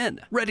downtime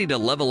again. Ready to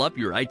level up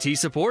your IT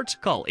support?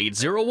 Call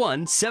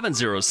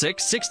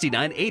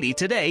 801-706-6980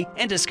 today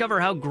and discover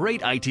how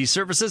great IT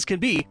services can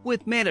be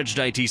with managed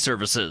IT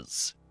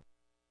services.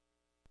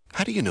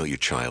 How do you know your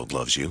child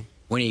loves you?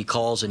 When he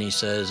calls and he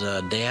says,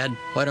 Dad,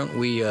 why don't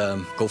we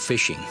go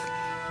fishing?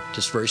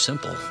 Just very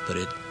simple, but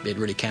it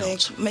really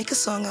counts. They make a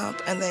song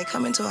up and they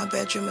come into our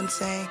bedroom and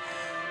say,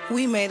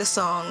 we made a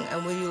song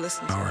and will you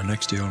listen to it? Our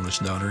next to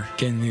oldest daughter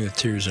came to me with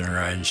tears in her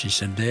eyes and she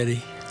said,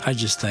 Daddy, I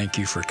just thank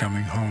you for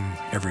coming home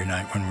every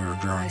night when we were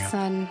growing up. My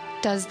son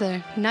does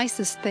the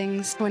nicest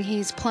things. When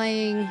he's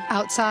playing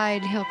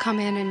outside, he'll come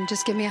in and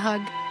just give me a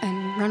hug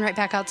and run right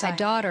back outside. My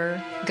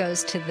daughter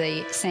goes to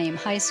the same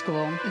high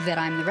school that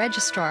I'm the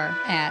registrar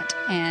at,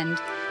 and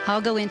I'll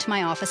go into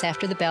my office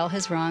after the bell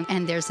has rung,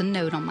 and there's a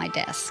note on my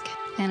desk.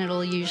 And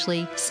it'll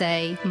usually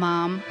say,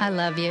 Mom, I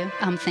love you.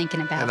 I'm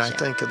thinking about you. And I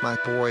think of my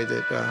boy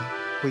that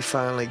we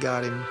finally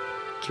got him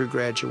through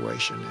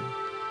graduation. And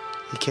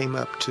he came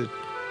up to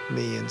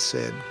me and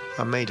said,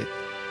 I made it.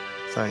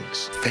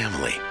 Thanks.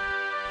 Family.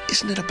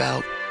 Isn't it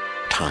about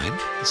time?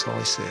 That's all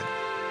he said.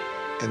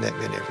 and that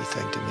meant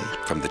everything to me.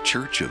 From the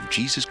Church of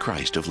Jesus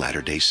Christ of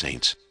Latter-day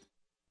Saints.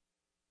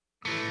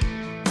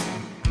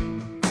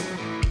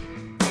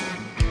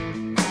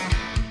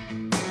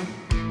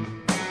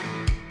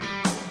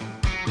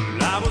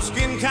 I was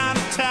getting kind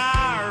of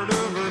tired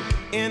of her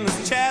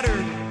endless chatter.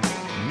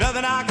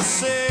 Nothing I could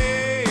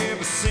say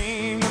ever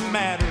seemed to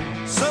matter.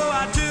 So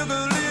I took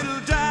a little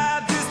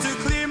drive just to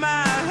clear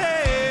my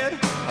head.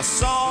 I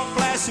saw a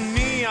flashing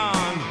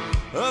neon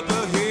up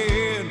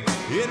ahead.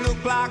 It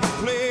looked like a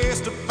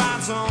place to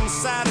find some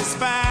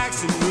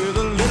satisfaction with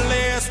a little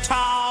less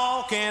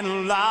talk and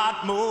a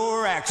lot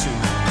more action.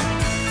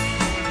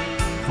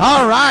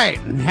 All right,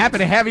 happy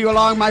to have you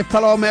along, my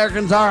fellow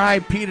Americans.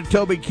 R.I.P. to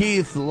Toby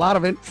Keith. A lot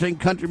of interesting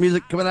country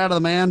music coming out of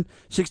the man.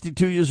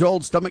 62 years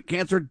old, stomach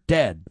cancer,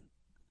 dead.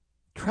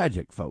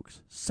 Tragic,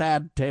 folks.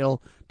 Sad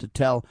tale to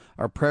tell.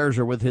 Our prayers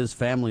are with his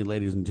family,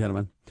 ladies and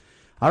gentlemen.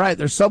 All right,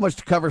 there's so much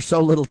to cover,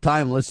 so little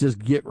time. Let's just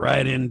get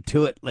right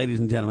into it, ladies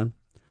and gentlemen.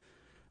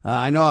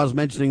 I know I was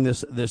mentioning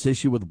this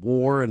issue with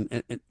war,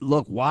 and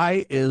look,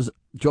 why is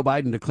Joe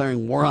Biden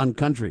declaring war on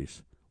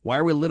countries? Why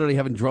are we literally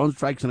having drone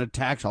strikes and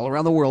attacks all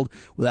around the world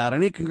without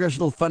any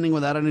congressional funding,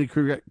 without any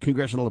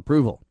congressional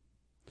approval?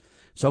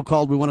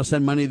 So-called, we want to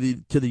send money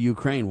to the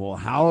Ukraine. Well,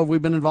 how have we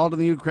been involved in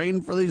the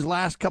Ukraine for these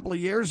last couple of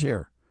years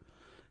here?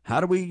 How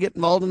do we get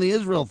involved in the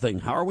Israel thing?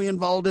 How are we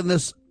involved in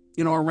this,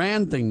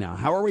 Iran thing now?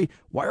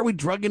 Why are we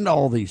drug into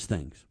all these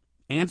things?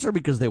 Answer: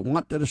 because they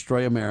want to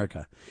destroy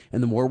America.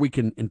 And the more we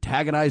can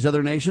antagonize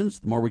other nations,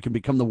 the more we can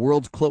become the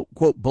world's quote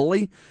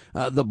bully.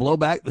 The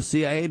blowback the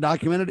CIA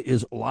documented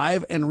is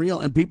live and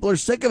real, and people are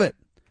sick of it.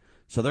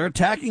 So they're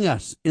attacking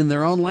us in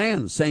their own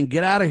lands, saying,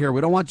 get out of here.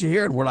 We don't want you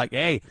here. And we're like,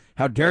 hey,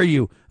 how dare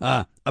you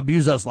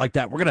abuse us like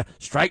that? We're going to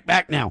strike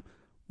back now.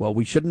 Well,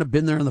 we shouldn't have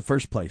been there in the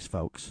first place,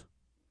 folks.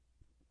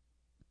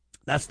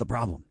 That's the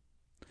problem.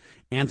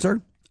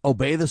 Answer: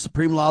 obey the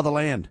supreme law of the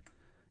land.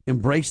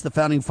 Embrace the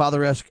founding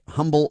father-esque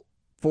humble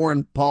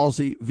foreign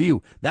policy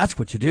view. That's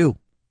what you do.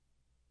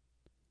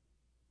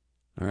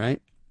 All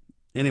right.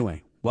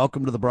 Anyway,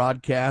 welcome to the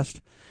broadcast.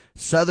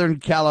 Southern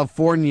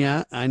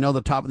California. I know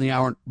the top of the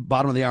hour,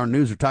 bottom of the hour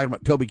news are talking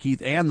about Toby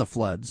Keith and the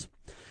floods,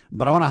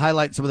 but I want to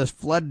highlight some of this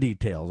flood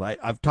details.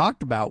 I've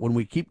talked about when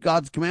we keep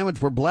God's commandments,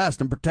 we're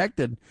blessed and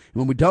protected. And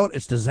when we don't,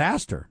 it's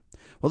disaster.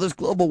 Well, this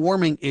global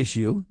warming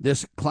issue,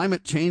 this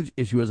climate change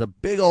issue is a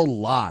big old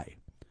lie.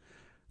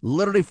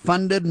 Literally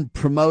funded and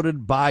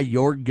promoted by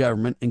your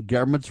government and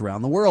governments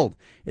around the world.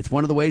 It's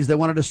one of the ways they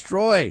want to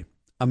destroy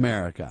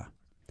America.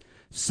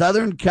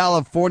 Southern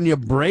California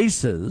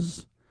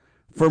braces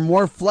for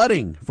more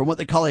flooding from what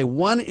they call a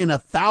 1 in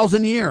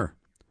 1,000 year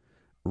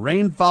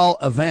rainfall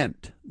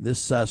event.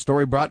 This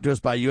story brought to us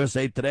by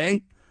USA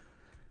Today.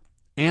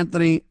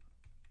 Anthony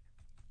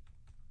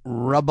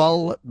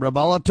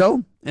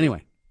Robledo.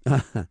 Anyway,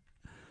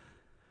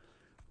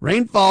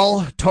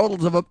 rainfall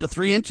totals of up to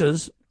 3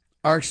 inches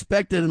are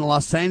expected in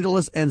Los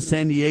Angeles and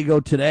San Diego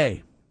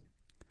today.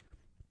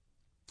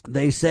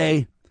 They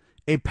say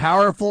a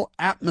powerful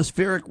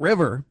atmospheric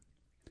river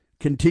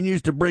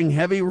continues to bring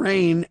heavy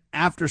rain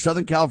after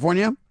Southern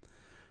California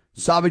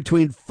saw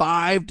between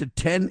 5 to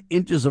 10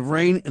 inches of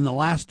rain in the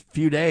last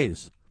few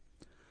days.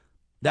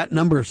 That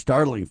number is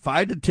startling.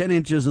 5 to 10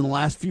 inches in the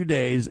last few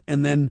days,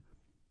 and then,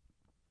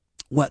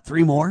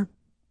 3 more?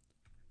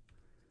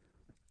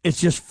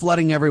 It's just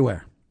flooding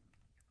everywhere.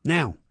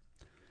 Now,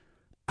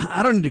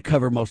 I don't need to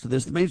cover most of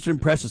this. The mainstream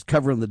press is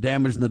covering the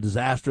damage and the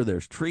disaster.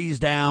 There's trees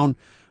down.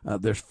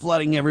 There's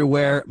flooding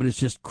everywhere, but it's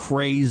just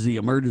crazy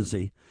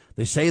emergency.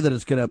 They say that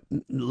it's going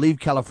to leave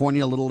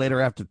California a little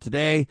later after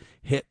today,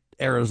 hit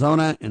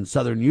Arizona and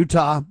southern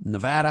Utah,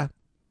 Nevada.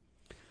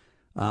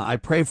 I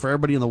pray for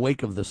everybody in the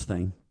wake of this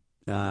thing.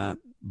 But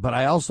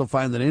I also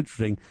find that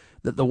interesting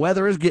that the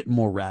weather is getting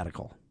more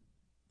radical.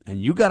 And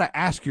you got to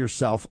ask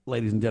yourself,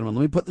 ladies and gentlemen,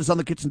 let me put this on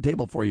the kitchen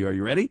table for you. Are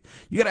you ready?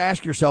 You got to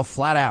ask yourself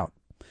flat out,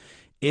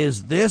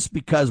 is this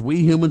because we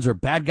humans are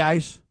bad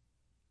guys?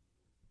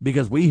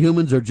 Because we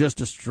humans are just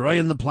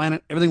destroying the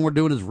planet? Everything we're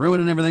doing is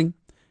ruining everything?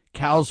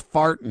 Cows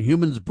fart and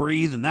humans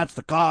breathe, and that's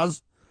the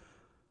cause?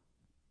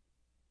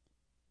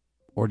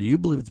 Or do you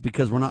believe it's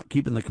because we're not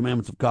keeping the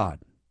commandments of God?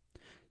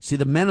 See,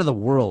 the men of the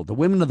world, the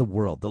women of the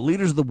world, the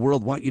leaders of the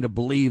world want you to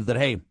believe that,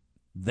 hey,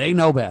 they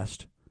know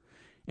best,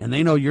 and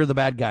they know you're the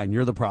bad guy and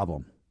you're the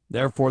problem.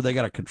 Therefore, they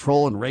got to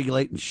control and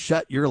regulate and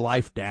shut your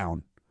life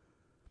down.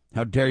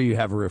 How dare you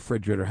have a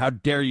refrigerator? How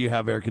dare you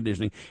have air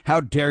conditioning?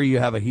 How dare you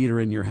have a heater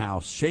in your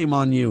house? Shame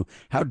on you.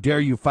 How dare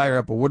you fire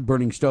up a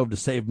wood-burning stove to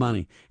save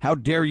money? How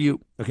dare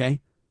you,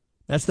 okay?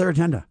 That's their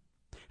agenda.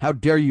 How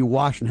dare you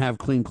wash and have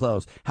clean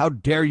clothes? How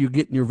dare you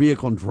get in your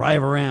vehicle and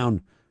drive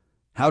around?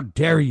 How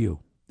dare you?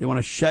 They want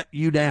to shut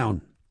you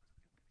down.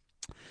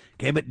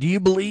 Okay, but do you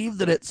believe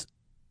that it's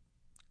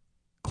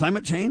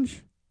climate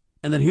change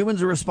and that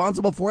humans are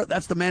responsible for it?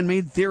 That's the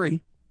man-made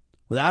theory.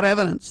 Without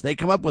evidence, they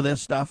come up with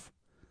this stuff.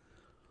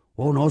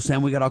 Oh, no,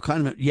 Sam, we got all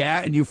kinds of...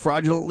 Yeah, and you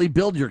fraudulently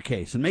build your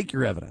case and make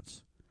your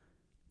evidence.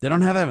 They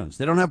don't have evidence.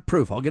 They don't have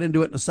proof. I'll get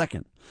into it in a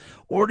second.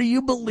 Or do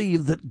you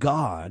believe that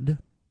God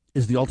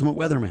is the ultimate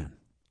weatherman?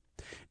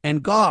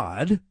 And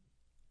God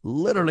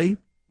literally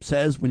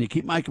says, when you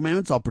keep my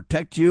commandments, I'll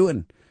protect you,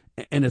 and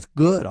it's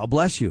good. I'll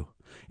bless you.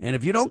 And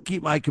if you don't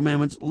keep my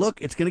commandments,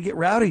 look, it's going to get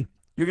rowdy.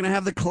 You're going to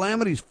have the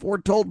calamities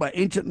foretold by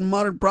ancient and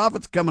modern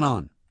prophets coming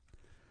on.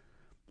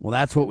 Well,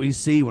 that's what we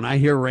see when I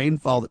hear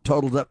rainfall that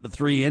totals up to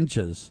 3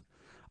 inches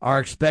are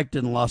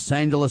expected in Los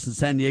Angeles and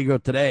San Diego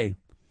today.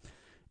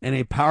 And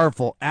a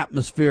powerful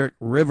atmospheric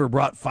river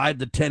brought 5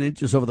 to 10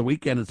 inches over the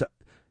weekend. It's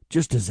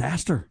just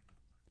disaster.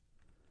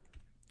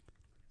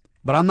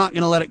 But I'm not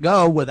going to let it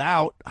go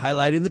without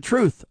highlighting the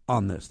truth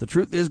on this. The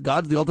truth is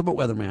God's the ultimate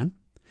weatherman.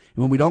 And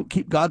when we don't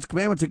keep God's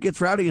commandments, it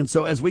gets rowdy. And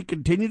so as we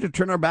continue to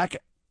turn our back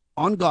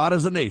on God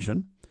as a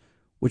nation,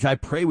 which I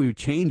pray we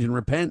change and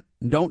repent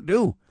and don't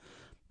do,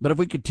 but if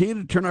we continue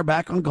to turn our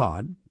back on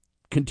God,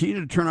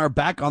 continue to turn our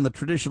back on the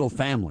traditional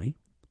family,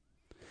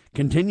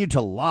 continue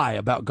to lie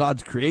about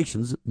God's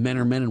creations, men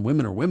are men and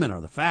women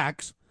are the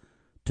facts,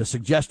 to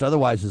suggest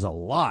otherwise is a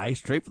lie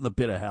straight from the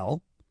pit of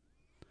hell.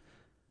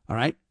 All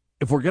right?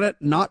 If we're going to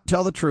not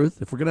tell the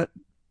truth, if we're going to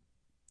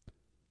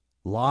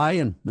lie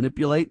and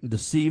manipulate and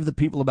deceive the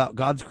people about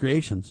God's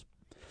creations,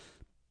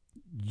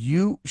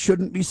 you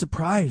shouldn't be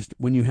surprised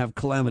when you have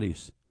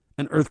calamities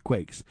and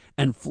earthquakes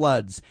and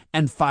floods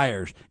and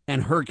fires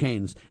and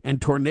hurricanes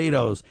and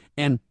tornadoes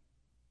and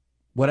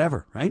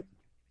whatever, right?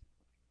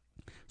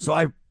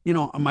 So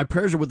my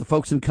prayers are with the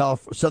folks in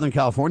Southern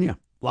California.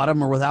 A lot of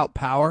them are without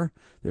power.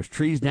 There's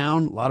trees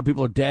down. A lot of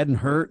people are dead and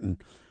hurt, and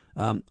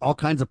all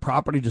kinds of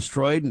property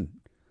destroyed, and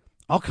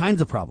all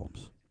kinds of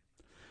problems.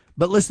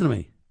 But listen to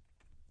me.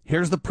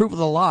 Here's the proof of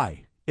the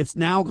lie. It's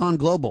now gone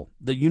global.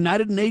 The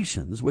United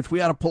Nations, which we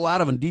ought to pull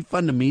out of and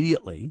defund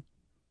immediately,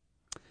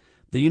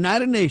 the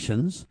United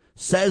Nations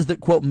says that,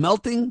 quote,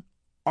 melting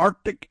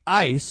Arctic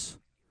ice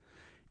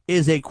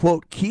is a,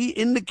 quote, key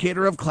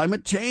indicator of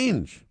climate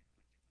change.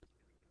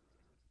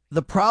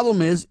 The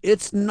problem is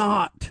it's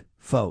not,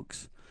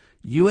 folks.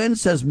 UN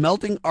says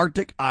melting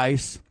Arctic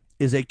ice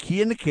is a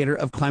key indicator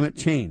of climate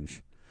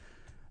change.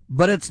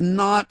 But it's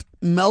not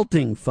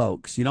melting,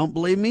 folks. You don't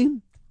believe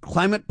me?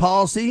 Climate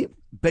policy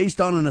based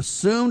on an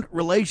assumed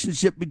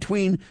relationship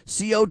between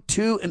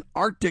CO2 and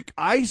Arctic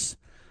ice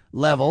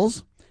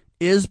levels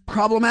is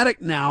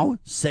problematic now,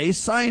 say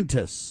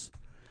scientists.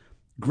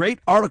 Great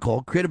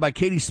article created by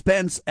Katie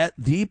Spence at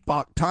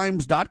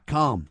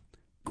theepochtimes.com.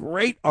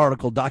 Great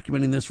article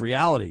documenting this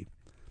reality.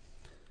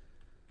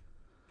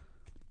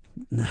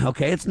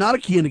 Okay, it's not a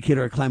key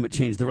indicator of climate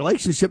change. The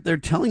relationship they're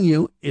telling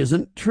you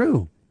isn't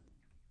true.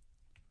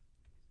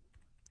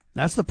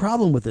 That's the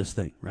problem with this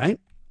thing, right?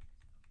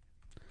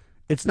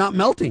 It's not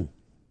melting.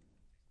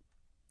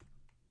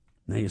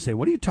 Now you say,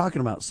 what are you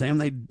talking about, Sam?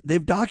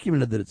 They've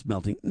documented that it's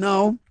melting.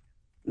 No,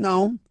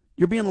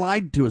 you're being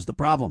lied to is the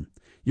problem.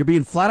 You're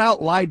being flat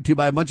out lied to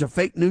by a bunch of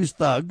fake news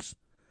thugs.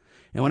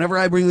 And whenever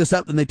I bring this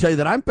up, then they tell you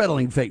that I'm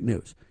peddling fake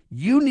news.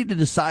 You need to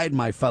decide,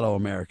 my fellow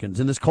Americans,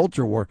 in this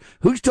culture war,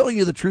 who's telling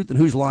you the truth and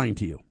who's lying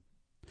to you.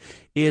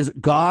 Is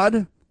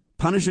God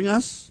punishing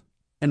us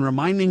and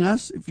reminding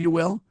us, if you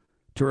will,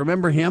 to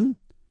remember him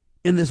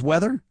in this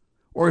weather?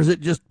 Or is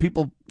it just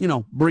people,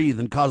 breathe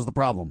and cause the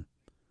problem?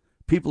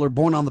 People are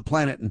born on the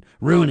planet and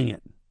ruining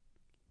it.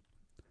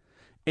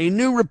 A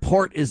new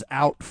report is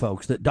out,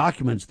 folks, that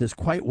documents this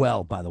quite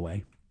well, by the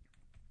way.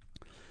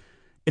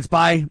 It's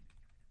by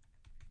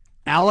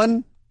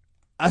Allan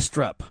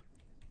Astrup,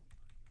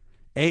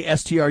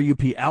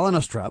 A-S-T-R-U-P, Allan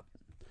Astrup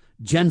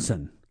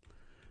Jensen.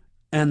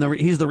 And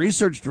he's the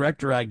research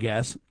director, I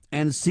guess,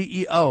 and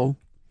CEO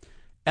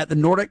at the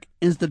Nordic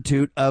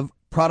Institute of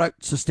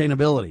Product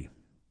Sustainability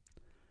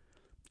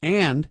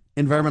and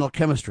Environmental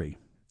Chemistry.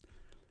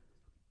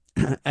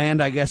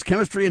 And I guess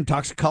chemistry and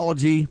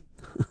toxicology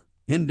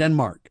in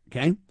Denmark,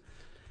 okay?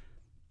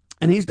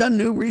 And he's done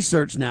new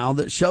research now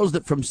that shows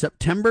that from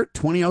September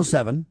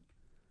 2007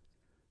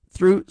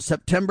 through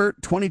September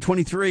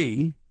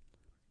 2023,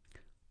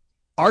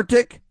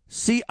 Arctic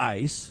sea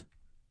ice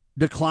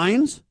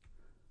declines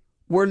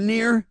were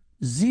near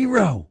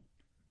zero.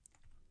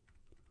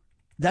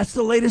 That's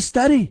the latest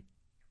study.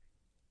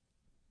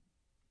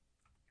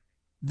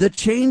 The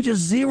change is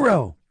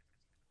zero.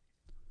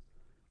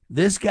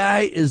 This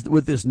guy is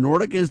with this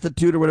Nordic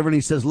Institute or whatever, and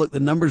he says, look, the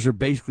numbers are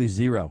basically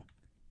zero.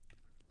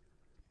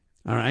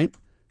 All right?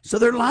 So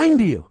they're lying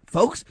to you,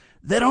 folks.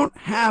 They don't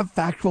have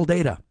factual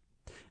data.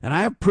 And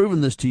I have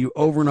proven this to you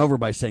over and over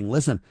by saying,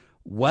 listen,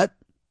 what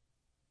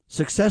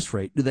success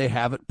rate do they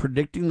have at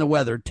predicting the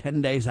weather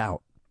 10 days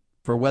out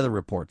for weather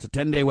reports, a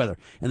 10-day weather?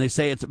 And they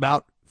say it's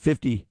about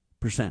 50%.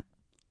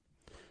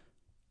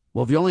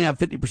 Well, if you only have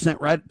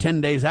 50% right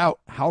 10 days out,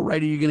 how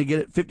right are you going to get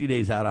it 50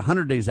 days out,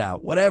 100 days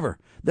out, whatever?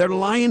 They're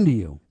lying to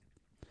you.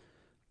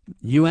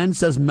 UN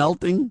says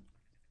melting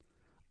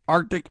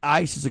Arctic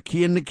ice is a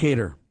key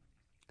indicator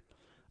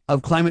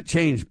of climate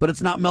change, but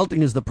it's not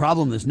melting is the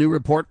problem. This new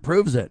report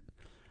proves it.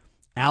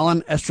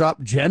 Allan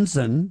Astrup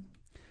Jensen,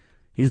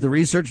 he's the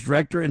research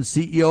director and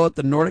CEO at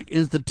the Nordic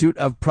Institute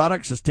of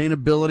Product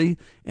Sustainability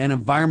and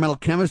Environmental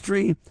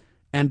Chemistry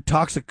and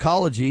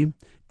Toxicology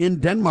in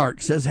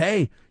Denmark, says,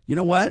 hey, you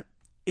know what?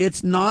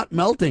 It's not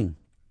melting.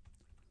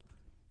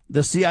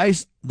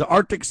 The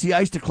Arctic sea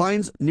ice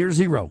declines near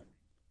zero.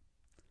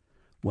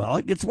 Well,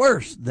 it gets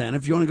worse. Then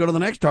if you want to go to the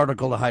next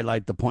article to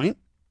highlight the point.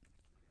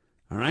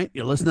 All right,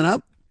 you listening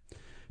up?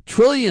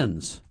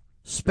 Trillions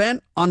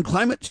spent on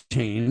climate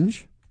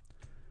change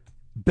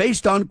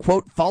based on,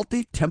 quote,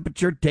 faulty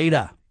temperature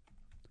data.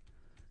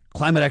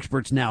 Climate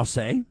experts now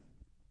say.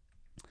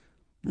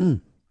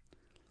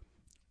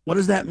 What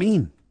does that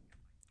mean?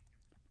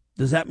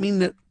 Does that mean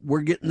that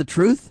we're getting the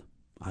truth?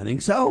 I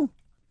think so.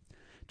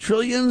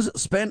 Trillions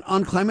spent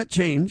on climate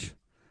change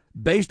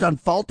based on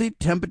faulty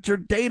temperature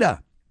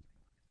data.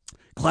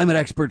 Climate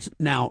experts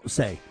now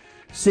say.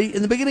 See,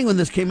 in the beginning when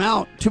this came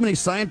out, too many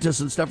scientists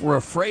and stuff were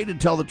afraid to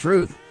tell the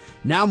truth.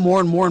 Now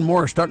more and more and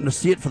more are starting to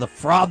see it for the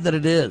fraud that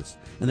it is.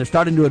 And they're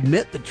starting to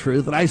admit the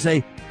truth. And I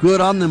say,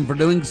 good on them for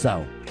doing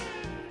so.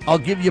 I'll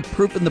give you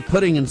proof in the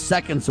pudding in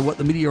seconds of what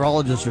the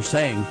meteorologists are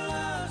saying.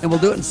 And we'll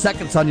do it in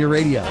seconds on your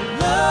radio.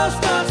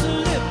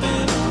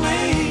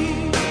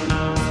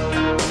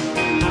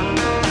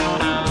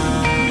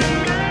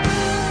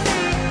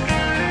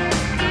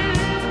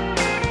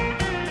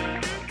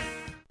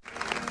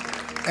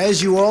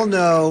 As you all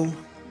know,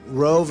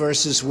 Roe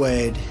versus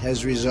Wade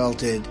has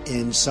resulted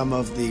in some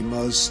of the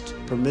most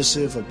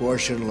permissive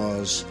abortion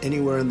laws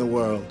anywhere in the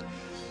world.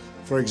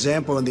 For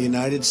example, in the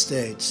United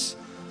States,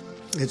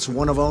 it's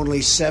one of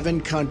only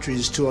 7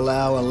 countries to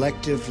allow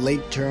elective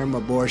late-term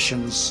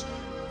abortions,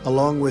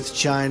 along with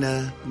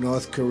China,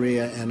 North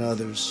Korea, and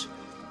others.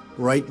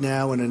 Right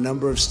now, in a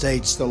number of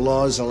states, the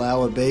laws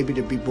allow a baby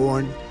to be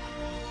born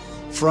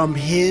from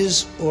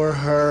his or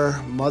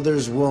her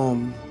mother's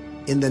womb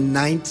in the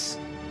 9th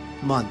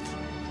month.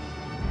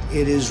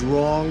 It is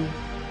wrong.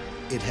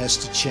 It has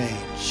to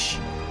change.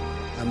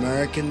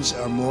 Americans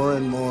are more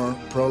and more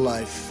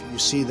pro-life. You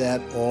see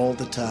that all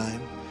the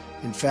time.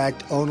 In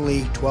fact,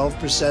 only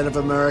 12% of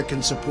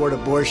Americans support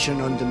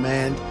abortion on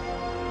demand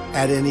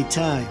at any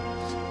time.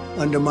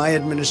 Under my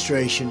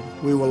administration,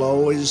 we will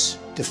always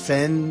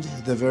defend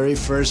the very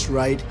first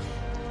right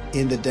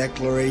in the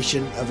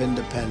Declaration of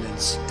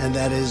Independence, and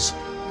that is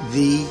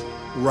the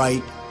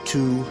right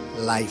to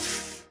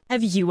life.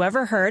 Have you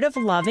ever heard of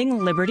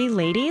Loving Liberty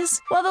Ladies?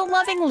 Well, the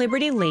Loving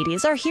Liberty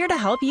Ladies are here to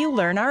help you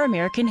learn our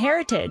American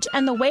heritage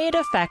and the way it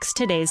affects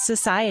today's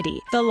society.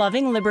 The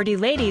Loving Liberty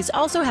Ladies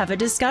also have a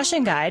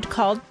discussion guide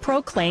called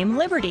Proclaim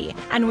Liberty.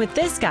 And with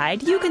this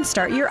guide, you can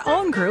start your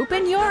own group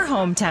in your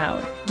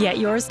hometown. Get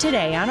yours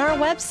today on our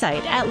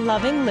website at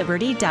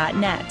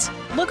lovingliberty.net.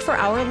 Look for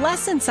our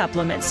lesson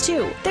supplements,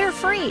 too. They're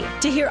free.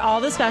 To hear all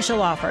the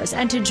special offers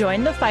and to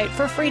join the fight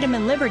for freedom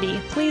and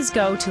liberty, please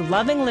go to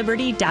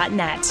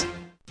lovingliberty.net.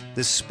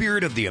 The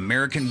spirit of the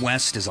American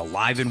West is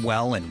alive and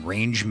well in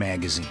Range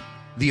Magazine,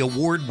 the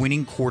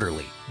award-winning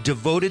quarterly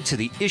devoted to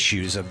the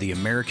issues of the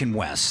American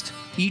West.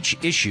 Each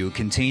issue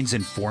contains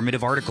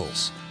informative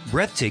articles,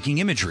 breathtaking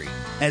imagery,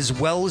 as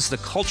well as the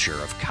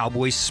culture of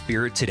cowboy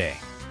spirit today,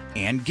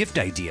 and gift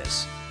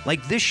ideas,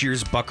 like this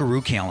year's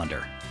Buckaroo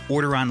calendar.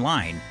 Order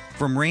online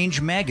from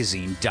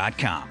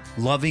rangemagazine.com.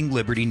 Loving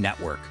Liberty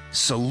Network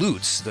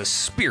salutes the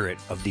spirit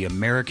of the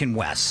American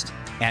West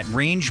at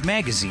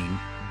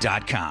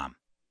rangemagazine.com.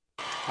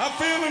 I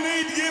feel the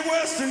need to get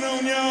Western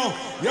on y'all.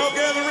 Y'all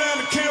gather around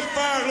the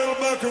campfire, little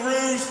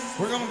buckaroos.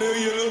 We're going to do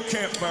you a little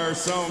campfire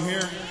song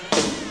here.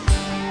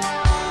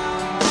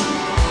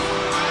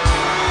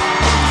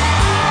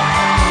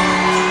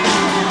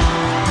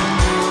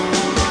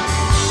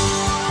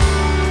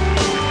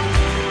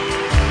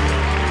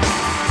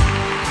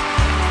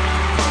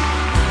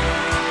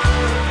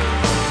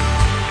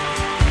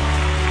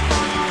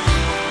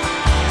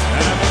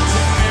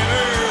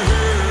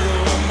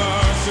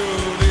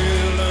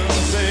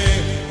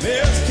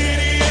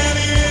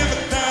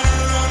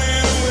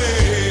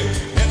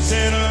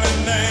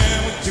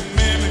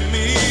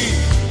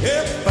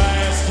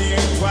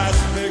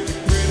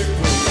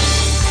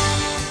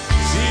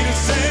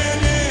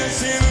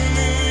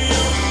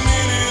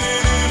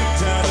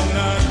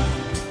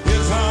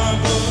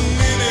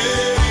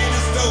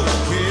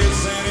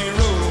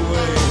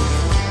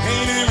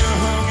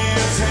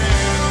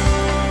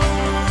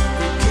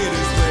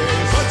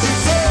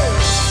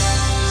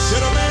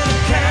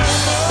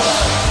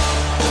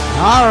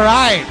 All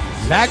right,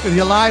 back with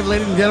you live,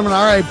 ladies and gentlemen.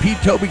 R.I.P.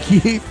 Toby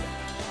Keith.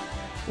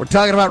 We're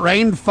talking about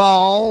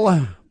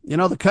rainfall. You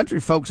know, the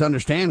country folks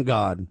understand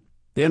God.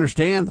 They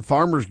understand. The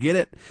farmers get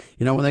it.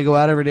 You know, when they go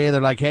out every day,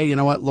 they're like, hey, you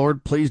know what,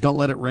 Lord, please don't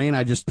let it rain.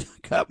 I just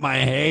cut my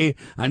hay.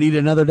 I need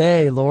another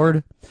day,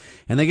 Lord.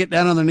 And they get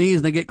down on their knees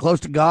and they get close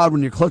to God.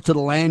 When you're close to the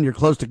land, you're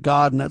close to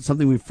God. And that's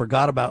something we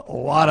forgot about a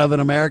lot of in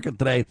America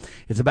today.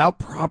 It's about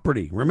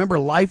property. Remember,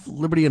 life,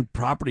 liberty, and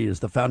property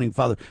is the founding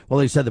father. Well,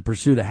 they said the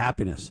pursuit of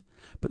happiness.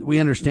 But we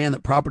understand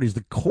that property is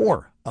the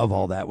core of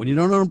all that. When you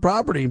don't own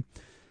property,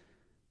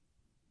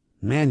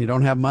 man, you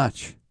don't have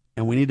much.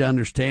 And we need to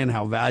understand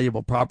how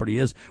valuable property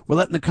is. We're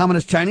letting the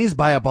communist Chinese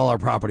buy up all our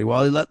property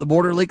while they let the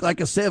border leak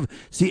like a sieve.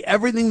 See,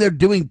 everything they're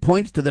doing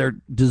points to their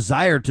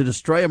desire to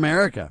destroy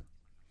America.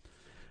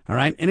 All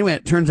right. Anyway,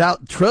 it turns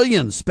out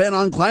trillions spent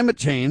on climate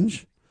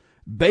change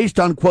based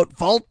on, quote,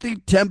 faulty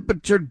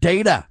temperature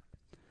data.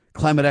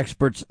 climate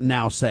experts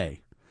now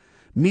say.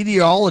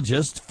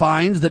 Meteorologist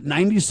finds that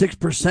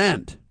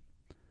 96%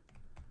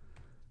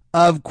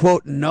 of,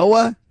 quote,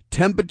 NOAA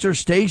temperature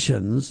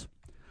stations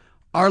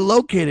are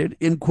located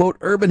in, quote,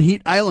 urban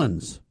heat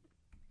islands.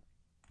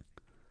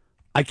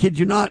 I kid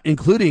you not,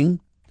 including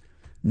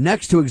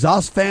next to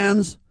exhaust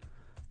fans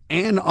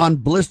and on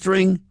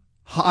blistering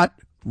hot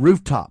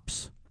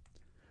rooftops.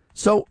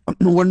 So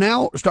we're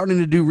now starting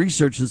to do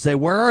research and say,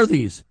 where are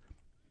these,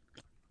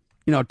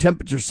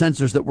 temperature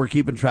sensors that we're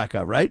keeping track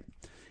of, right?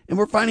 And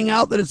we're finding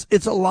out that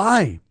it's a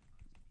lie.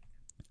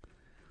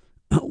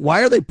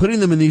 Why are they putting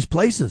them in these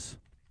places?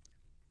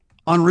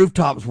 On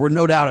rooftops where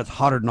no doubt it's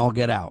hotter than all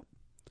get out.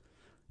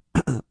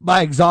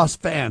 By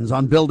exhaust fans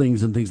on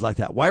buildings and things like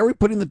that. Why are we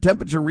putting the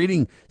temperature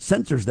reading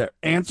sensors there?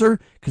 Answer,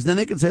 because then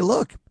they can say,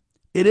 look,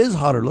 it is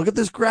hotter. Look at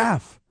this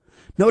graph.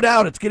 No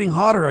doubt it's getting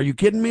hotter. Are you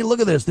kidding me?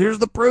 Look at this. Here's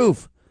the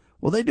proof.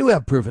 Well, they do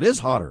have proof. It is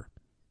hotter.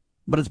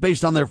 But it's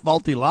based on their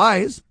faulty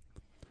lies.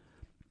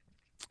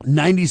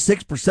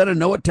 96% of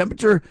NOAA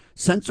temperature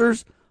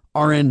sensors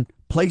are in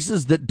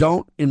places that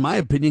don't, in my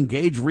opinion,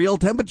 gauge real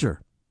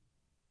temperature.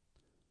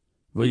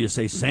 Well, you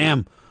say,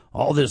 Sam,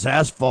 all this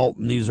asphalt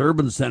in these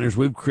urban centers,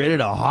 we've created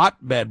a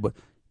hotbed.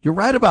 You're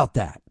right about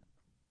that.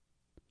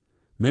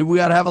 Maybe we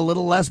ought to have a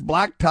little less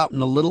blacktop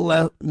and a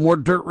little more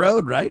dirt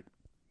road, right?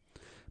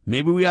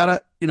 Maybe we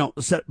ought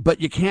to,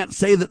 but you can't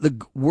say that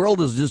the world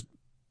is just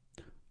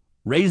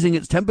raising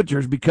its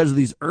temperatures because of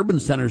these urban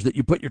centers that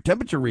you put your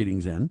temperature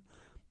readings in.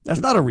 That's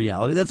not a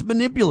reality. That's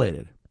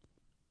manipulated.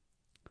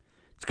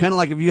 It's kind of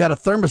like if you had a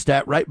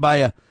thermostat right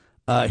by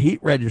a heat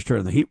register,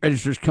 and the heat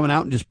register is coming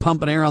out and just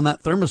pumping air on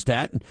that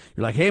thermostat, and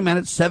you're like, hey, man,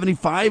 it's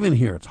 75 in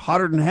here. It's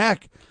hotter than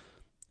heck.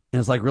 And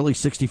it's like, really,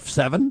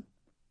 67?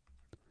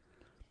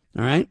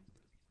 All right?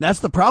 That's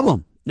the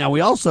problem. Now,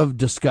 we also have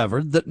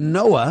discovered that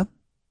NOAA,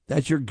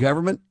 that's your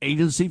government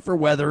agency for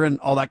weather and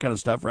all that kind of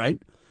stuff,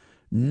 right?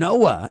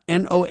 NOAA,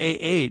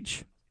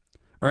 N-O-A-H,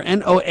 or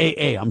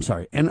N-O-A-A, I'm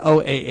sorry,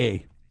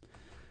 N-O-A-A.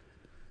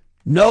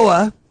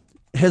 NOAA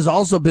has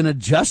also been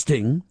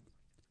adjusting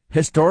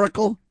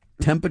historical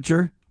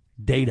temperature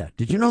data.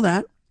 Did you know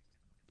that?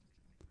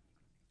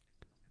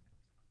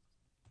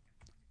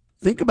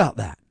 Think about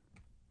that.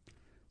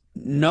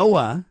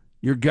 NOAA,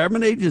 your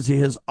government agency,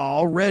 has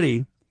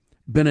already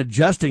been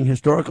adjusting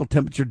historical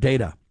temperature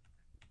data.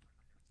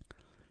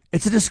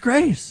 It's a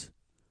disgrace.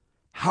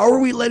 How are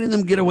we letting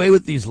them get away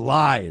with these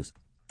lies?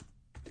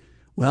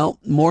 Well,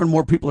 more and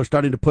more people are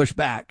starting to push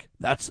back.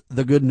 That's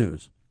the good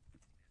news.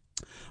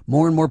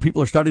 More and more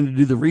people are starting to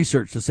do the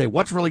research to say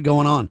what's really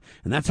going on.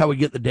 And that's how we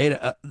get the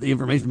data, the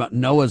information about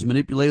NOAA's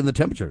manipulating the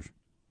temperatures.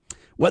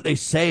 What they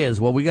say is,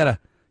 well, we got to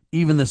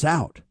even this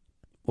out.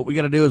 What we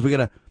got to do is we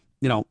got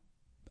to,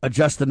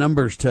 adjust the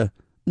numbers to,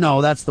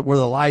 no, that's where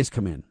the lies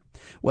come in.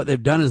 What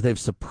they've done is they've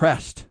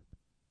suppressed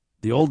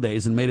the old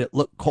days and made it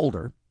look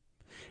colder.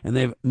 And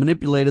they've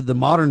manipulated the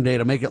modern day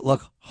to make it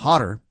look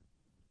hotter.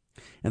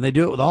 And they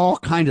do it with all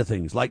kinds of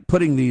things, like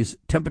putting these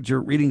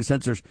temperature reading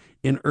sensors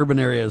in urban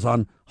areas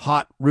on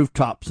hot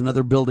rooftops and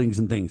other buildings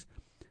and things.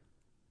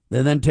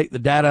 They then take the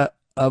data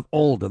of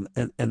old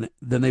and then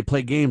they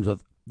play games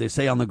with, they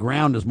say on the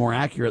ground is more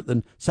accurate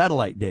than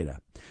satellite data.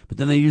 But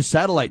then they use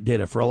satellite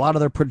data for a lot of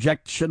their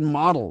projection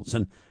models.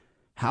 And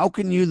how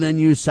can you then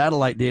use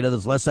satellite data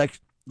that's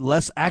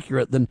less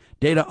accurate than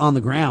data on the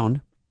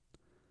ground,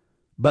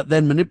 but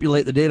then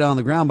manipulate the data on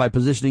the ground by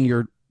positioning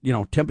your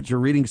temperature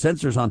reading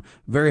sensors on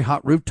very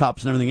hot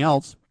rooftops and everything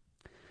else,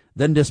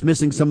 then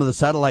dismissing some of the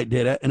satellite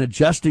data and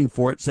adjusting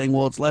for it, saying,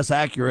 well, it's less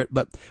accurate,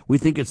 but we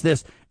think it's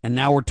this. And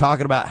now we're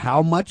talking about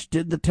how much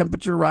did the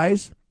temperature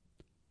rise?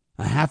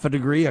 A half a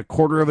degree, a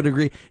quarter of a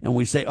degree. And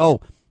we say, oh,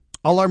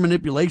 all our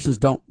manipulations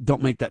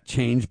don't make that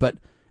change, but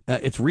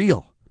it's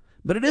real.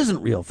 But it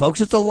isn't real,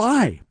 folks. It's a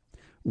lie.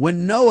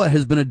 When NOAA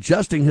has been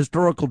adjusting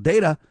historical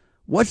data,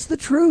 what's the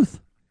truth?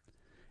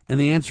 And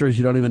the answer is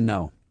you don't even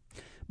know.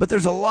 But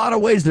there's a lot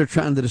of ways they're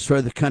trying to destroy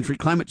the country.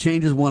 Climate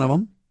change is one of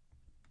them.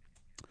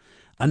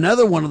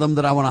 Another one of them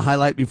that I want to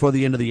highlight before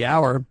the end of the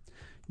hour,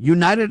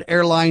 United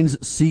Airlines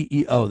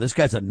CEO. This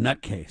guy's a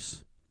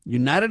nutcase.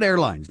 United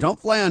Airlines. Don't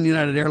fly on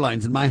United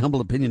Airlines, in my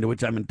humble opinion, to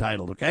which I'm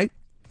entitled, okay?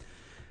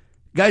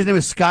 The guy's name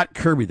is Scott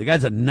Kirby. The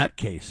guy's a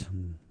nutcase.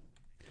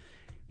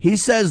 He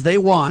says they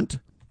want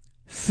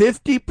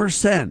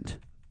 50%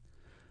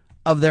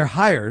 of their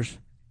hires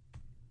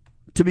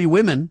to be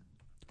women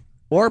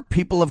or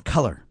people of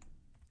color.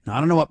 Now, I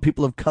don't know what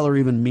people of color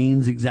even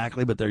means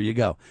exactly, but there you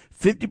go.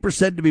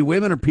 50% to be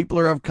women or people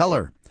are of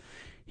color.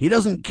 He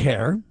doesn't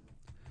care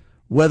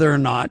whether or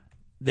not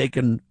they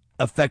can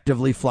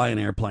effectively fly an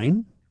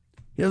airplane.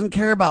 He doesn't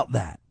care about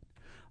that.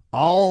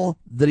 All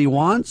that he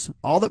wants,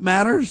 all that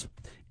matters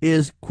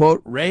is,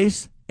 quote,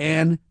 race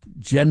and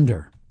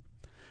gender.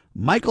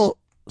 Michael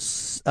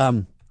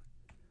Seifert,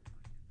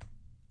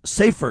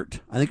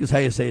 I think is how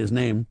you say his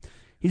name.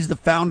 He's the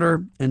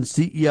founder and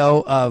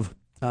CEO of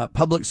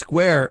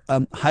PublicSquare,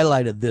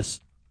 highlighted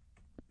this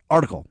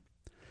article.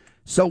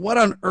 So what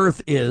on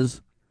earth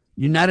is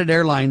United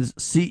Airlines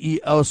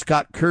CEO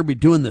Scott Kirby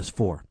doing this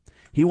for?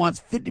 He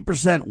wants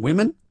 50%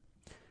 women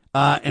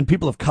and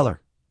people of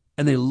color.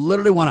 And they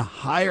literally want to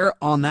hire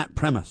on that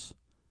premise.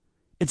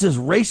 It's as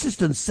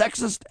racist and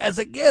sexist as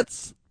it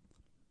gets.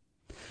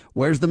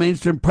 Where's the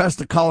mainstream press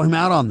to call him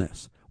out on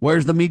this?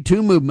 Where's the Me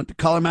Too movement to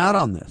call him out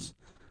on this?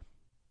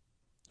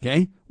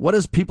 Okay, what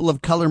does people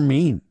of color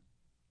mean?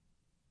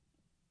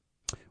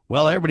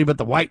 Well, everybody but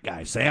the white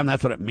guy, Sam,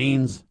 that's what it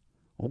means.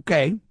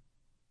 Okay.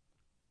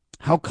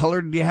 How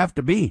colored do you have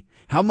to be?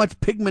 How much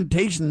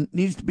pigmentation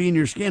needs to be in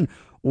your skin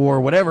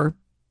or whatever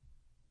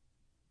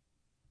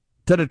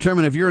to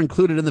determine if you're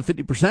included in the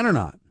 50% or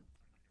not?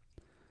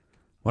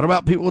 What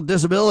about people with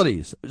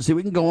disabilities? See,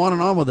 we can go on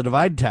and on with the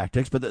divide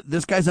tactics, but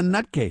this guy's a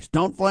nutcase.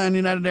 Don't fly on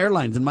United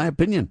Airlines, in my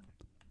opinion.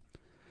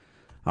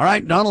 All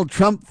right, Donald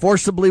Trump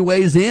forcibly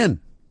weighs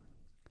in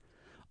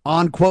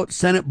on, quote,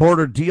 Senate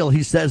border deal.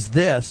 He says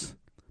this: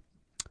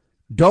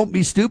 "Don't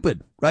be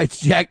stupid," writes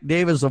Jack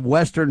Davis of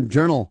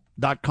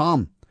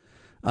westernjournal.com.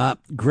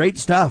 Great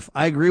stuff.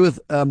 I agree with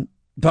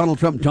Donald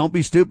Trump. Don't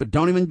be stupid.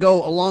 Don't even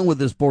go along with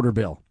this border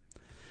bill.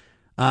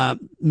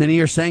 Many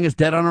are saying it's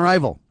dead on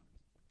arrival.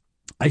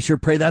 I sure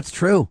pray that's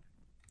true.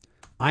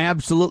 I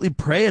absolutely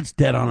pray it's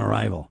dead on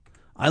arrival.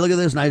 I look at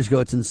this and I just go,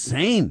 it's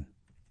insane.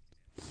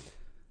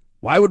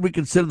 Why would we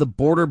consider the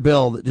border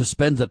bill that just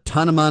spends a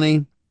ton of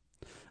money,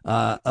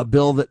 a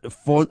bill that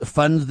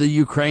funds the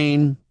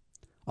Ukraine,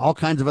 all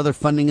kinds of other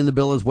funding in the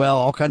bill as well,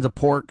 all kinds of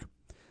pork?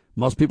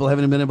 Most people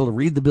haven't been able to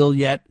read the bill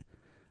yet.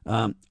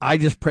 I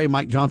just pray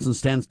Mike Johnson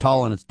stands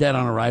tall and it's dead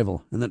on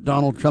arrival, and that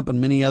Donald Trump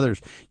and many others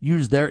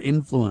use their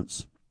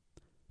influence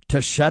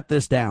to shut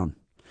this down.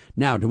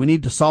 Now, do we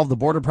need to solve the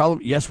border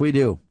problem? Yes, we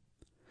do.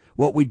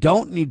 What we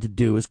don't need to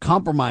do is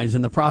compromise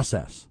in the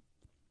process.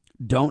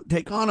 Don't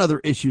take on other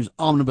issues,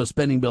 omnibus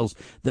spending bills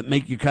that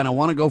make you kind of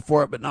want to go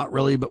for it, but not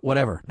really, but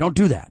whatever. Don't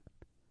do that.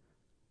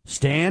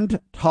 Stand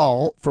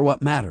tall for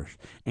what matters.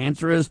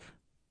 Answer is,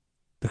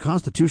 the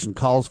Constitution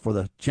calls for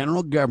the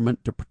general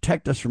government to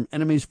protect us from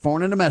enemies,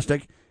 foreign and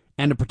domestic,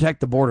 and to protect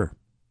the border.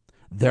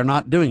 They're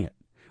not doing it.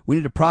 We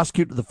need to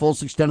prosecute to the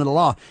fullest extent of the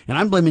law. And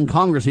I'm blaming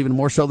Congress even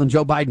more so than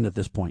Joe Biden at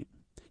this point.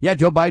 Yeah,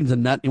 Joe Biden's a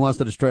nut. He wants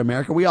to destroy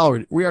America. We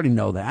already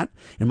know that.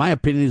 In my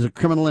opinion, he's a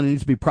criminal and he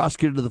needs to be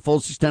prosecuted to the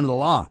fullest extent of the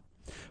law.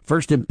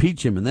 First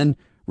impeach him and then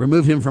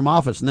remove him from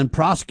office and then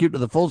prosecute to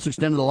the fullest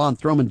extent of the law and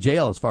throw him in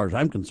jail as far as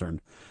I'm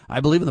concerned. I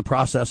believe in the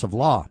process of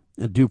law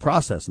and due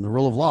process and the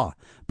rule of law.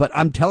 But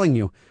I'm telling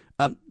you,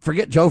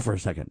 forget Joe for a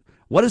second.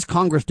 What is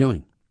Congress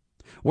doing?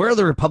 Where are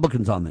the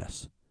Republicans on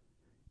this?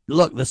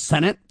 Look, the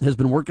Senate has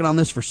been working on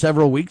this for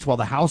several weeks while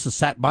the House has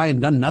sat by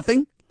and done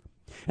nothing.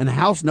 And the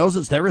House knows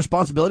it's their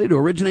responsibility to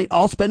originate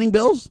all spending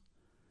bills?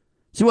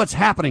 See what's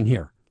happening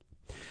here.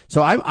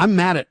 So I'm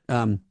mad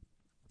at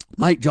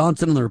Mike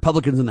Johnson and the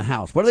Republicans in the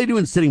House. What are they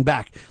doing sitting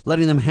back,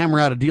 letting them hammer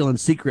out a deal in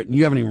secret and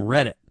you haven't even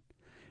read it?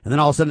 And then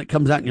all of a sudden it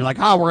comes out and you're like,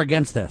 we're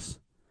against this.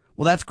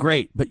 Well, that's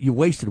great, but you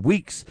wasted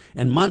weeks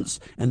and months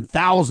and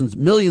thousands,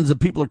 millions of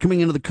people are coming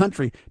into the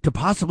country to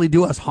possibly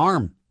do us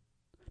harm,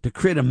 to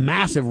create a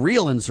massive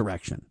real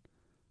insurrection.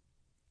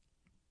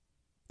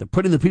 They're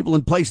putting the people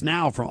in place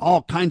now from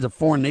all kinds of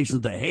foreign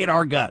nations that hate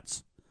our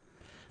guts.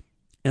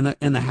 And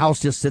the House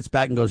just sits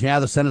back and goes, yeah,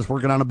 the Senate's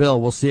working on a bill.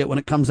 We'll see it when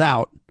it comes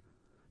out.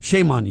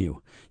 Shame on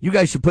you. You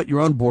guys should put your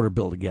own border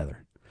bill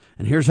together.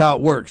 And here's how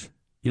it works.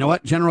 You know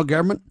what, General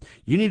Government?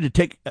 You need to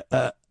take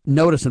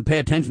notice and pay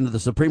attention to the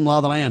supreme law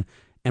of the land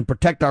and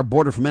protect our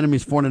border from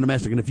enemies, foreign and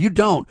domestic. And if you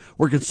don't,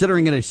 we're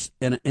considering it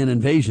an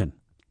invasion,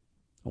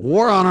 a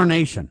war on our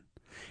nation.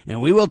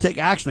 And we will take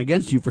action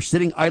against you for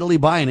sitting idly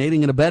by and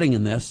aiding and abetting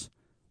in this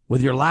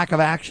with your lack of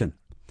action.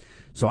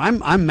 So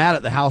I'm mad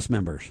at the House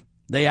members.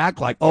 They act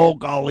like, oh,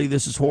 golly,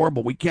 this is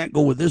horrible. We can't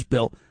go with this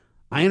bill.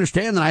 I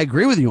understand that. I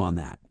agree with you on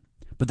that.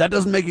 But that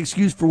doesn't make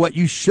excuse for what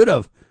you should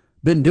have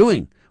been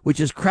doing, which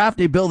is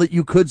craft a bill that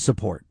you could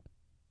support.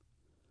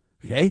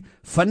 Okay?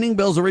 Funding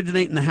bills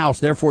originate in the House.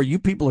 Therefore, you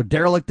people are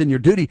derelict in your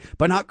duty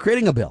by not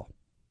creating a bill.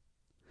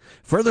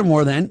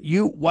 Furthermore, then,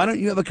 why don't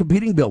you have a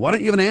competing bill? Why don't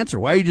you have an answer?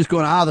 Why are you just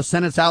going, the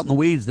Senate's out in the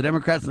weeds. The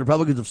Democrats and the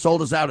Republicans have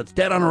sold us out. It's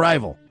dead on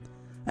arrival.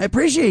 I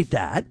appreciate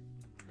that,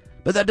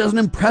 but that doesn't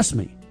impress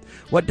me.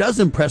 What does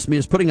impress me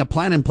is putting a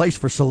plan in place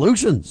for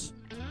solutions.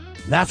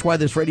 That's why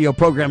this radio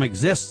program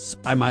exists,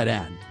 I might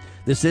add.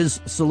 This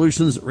is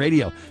Solutions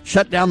Radio.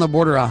 Shut down the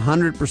border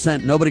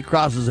 100%. Nobody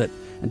crosses it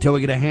until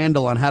we get a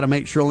handle on how to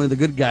make sure only the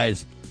good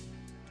guys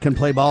can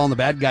play ball and the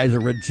bad guys are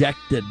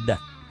rejected.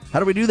 How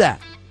do we do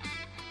that?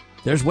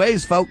 There's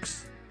ways,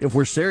 folks, if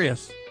we're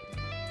serious.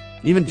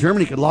 Even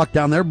Germany could lock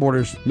down their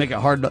borders, make it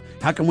hard.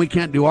 How come we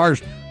can't do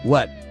ours?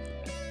 What,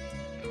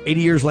 80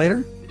 years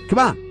later? Come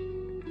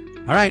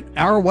on. All right,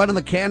 hour 1 in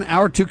the can,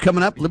 hour 2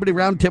 coming up.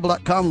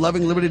 LibertyRoundtable.com,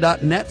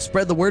 lovingliberty.net.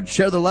 Spread the word,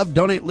 share the love,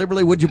 donate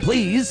liberally, would you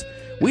please?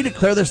 We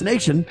declare this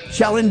nation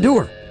shall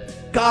endure.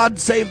 God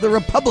save the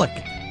Republic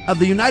of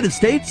the United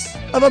States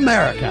of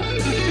America.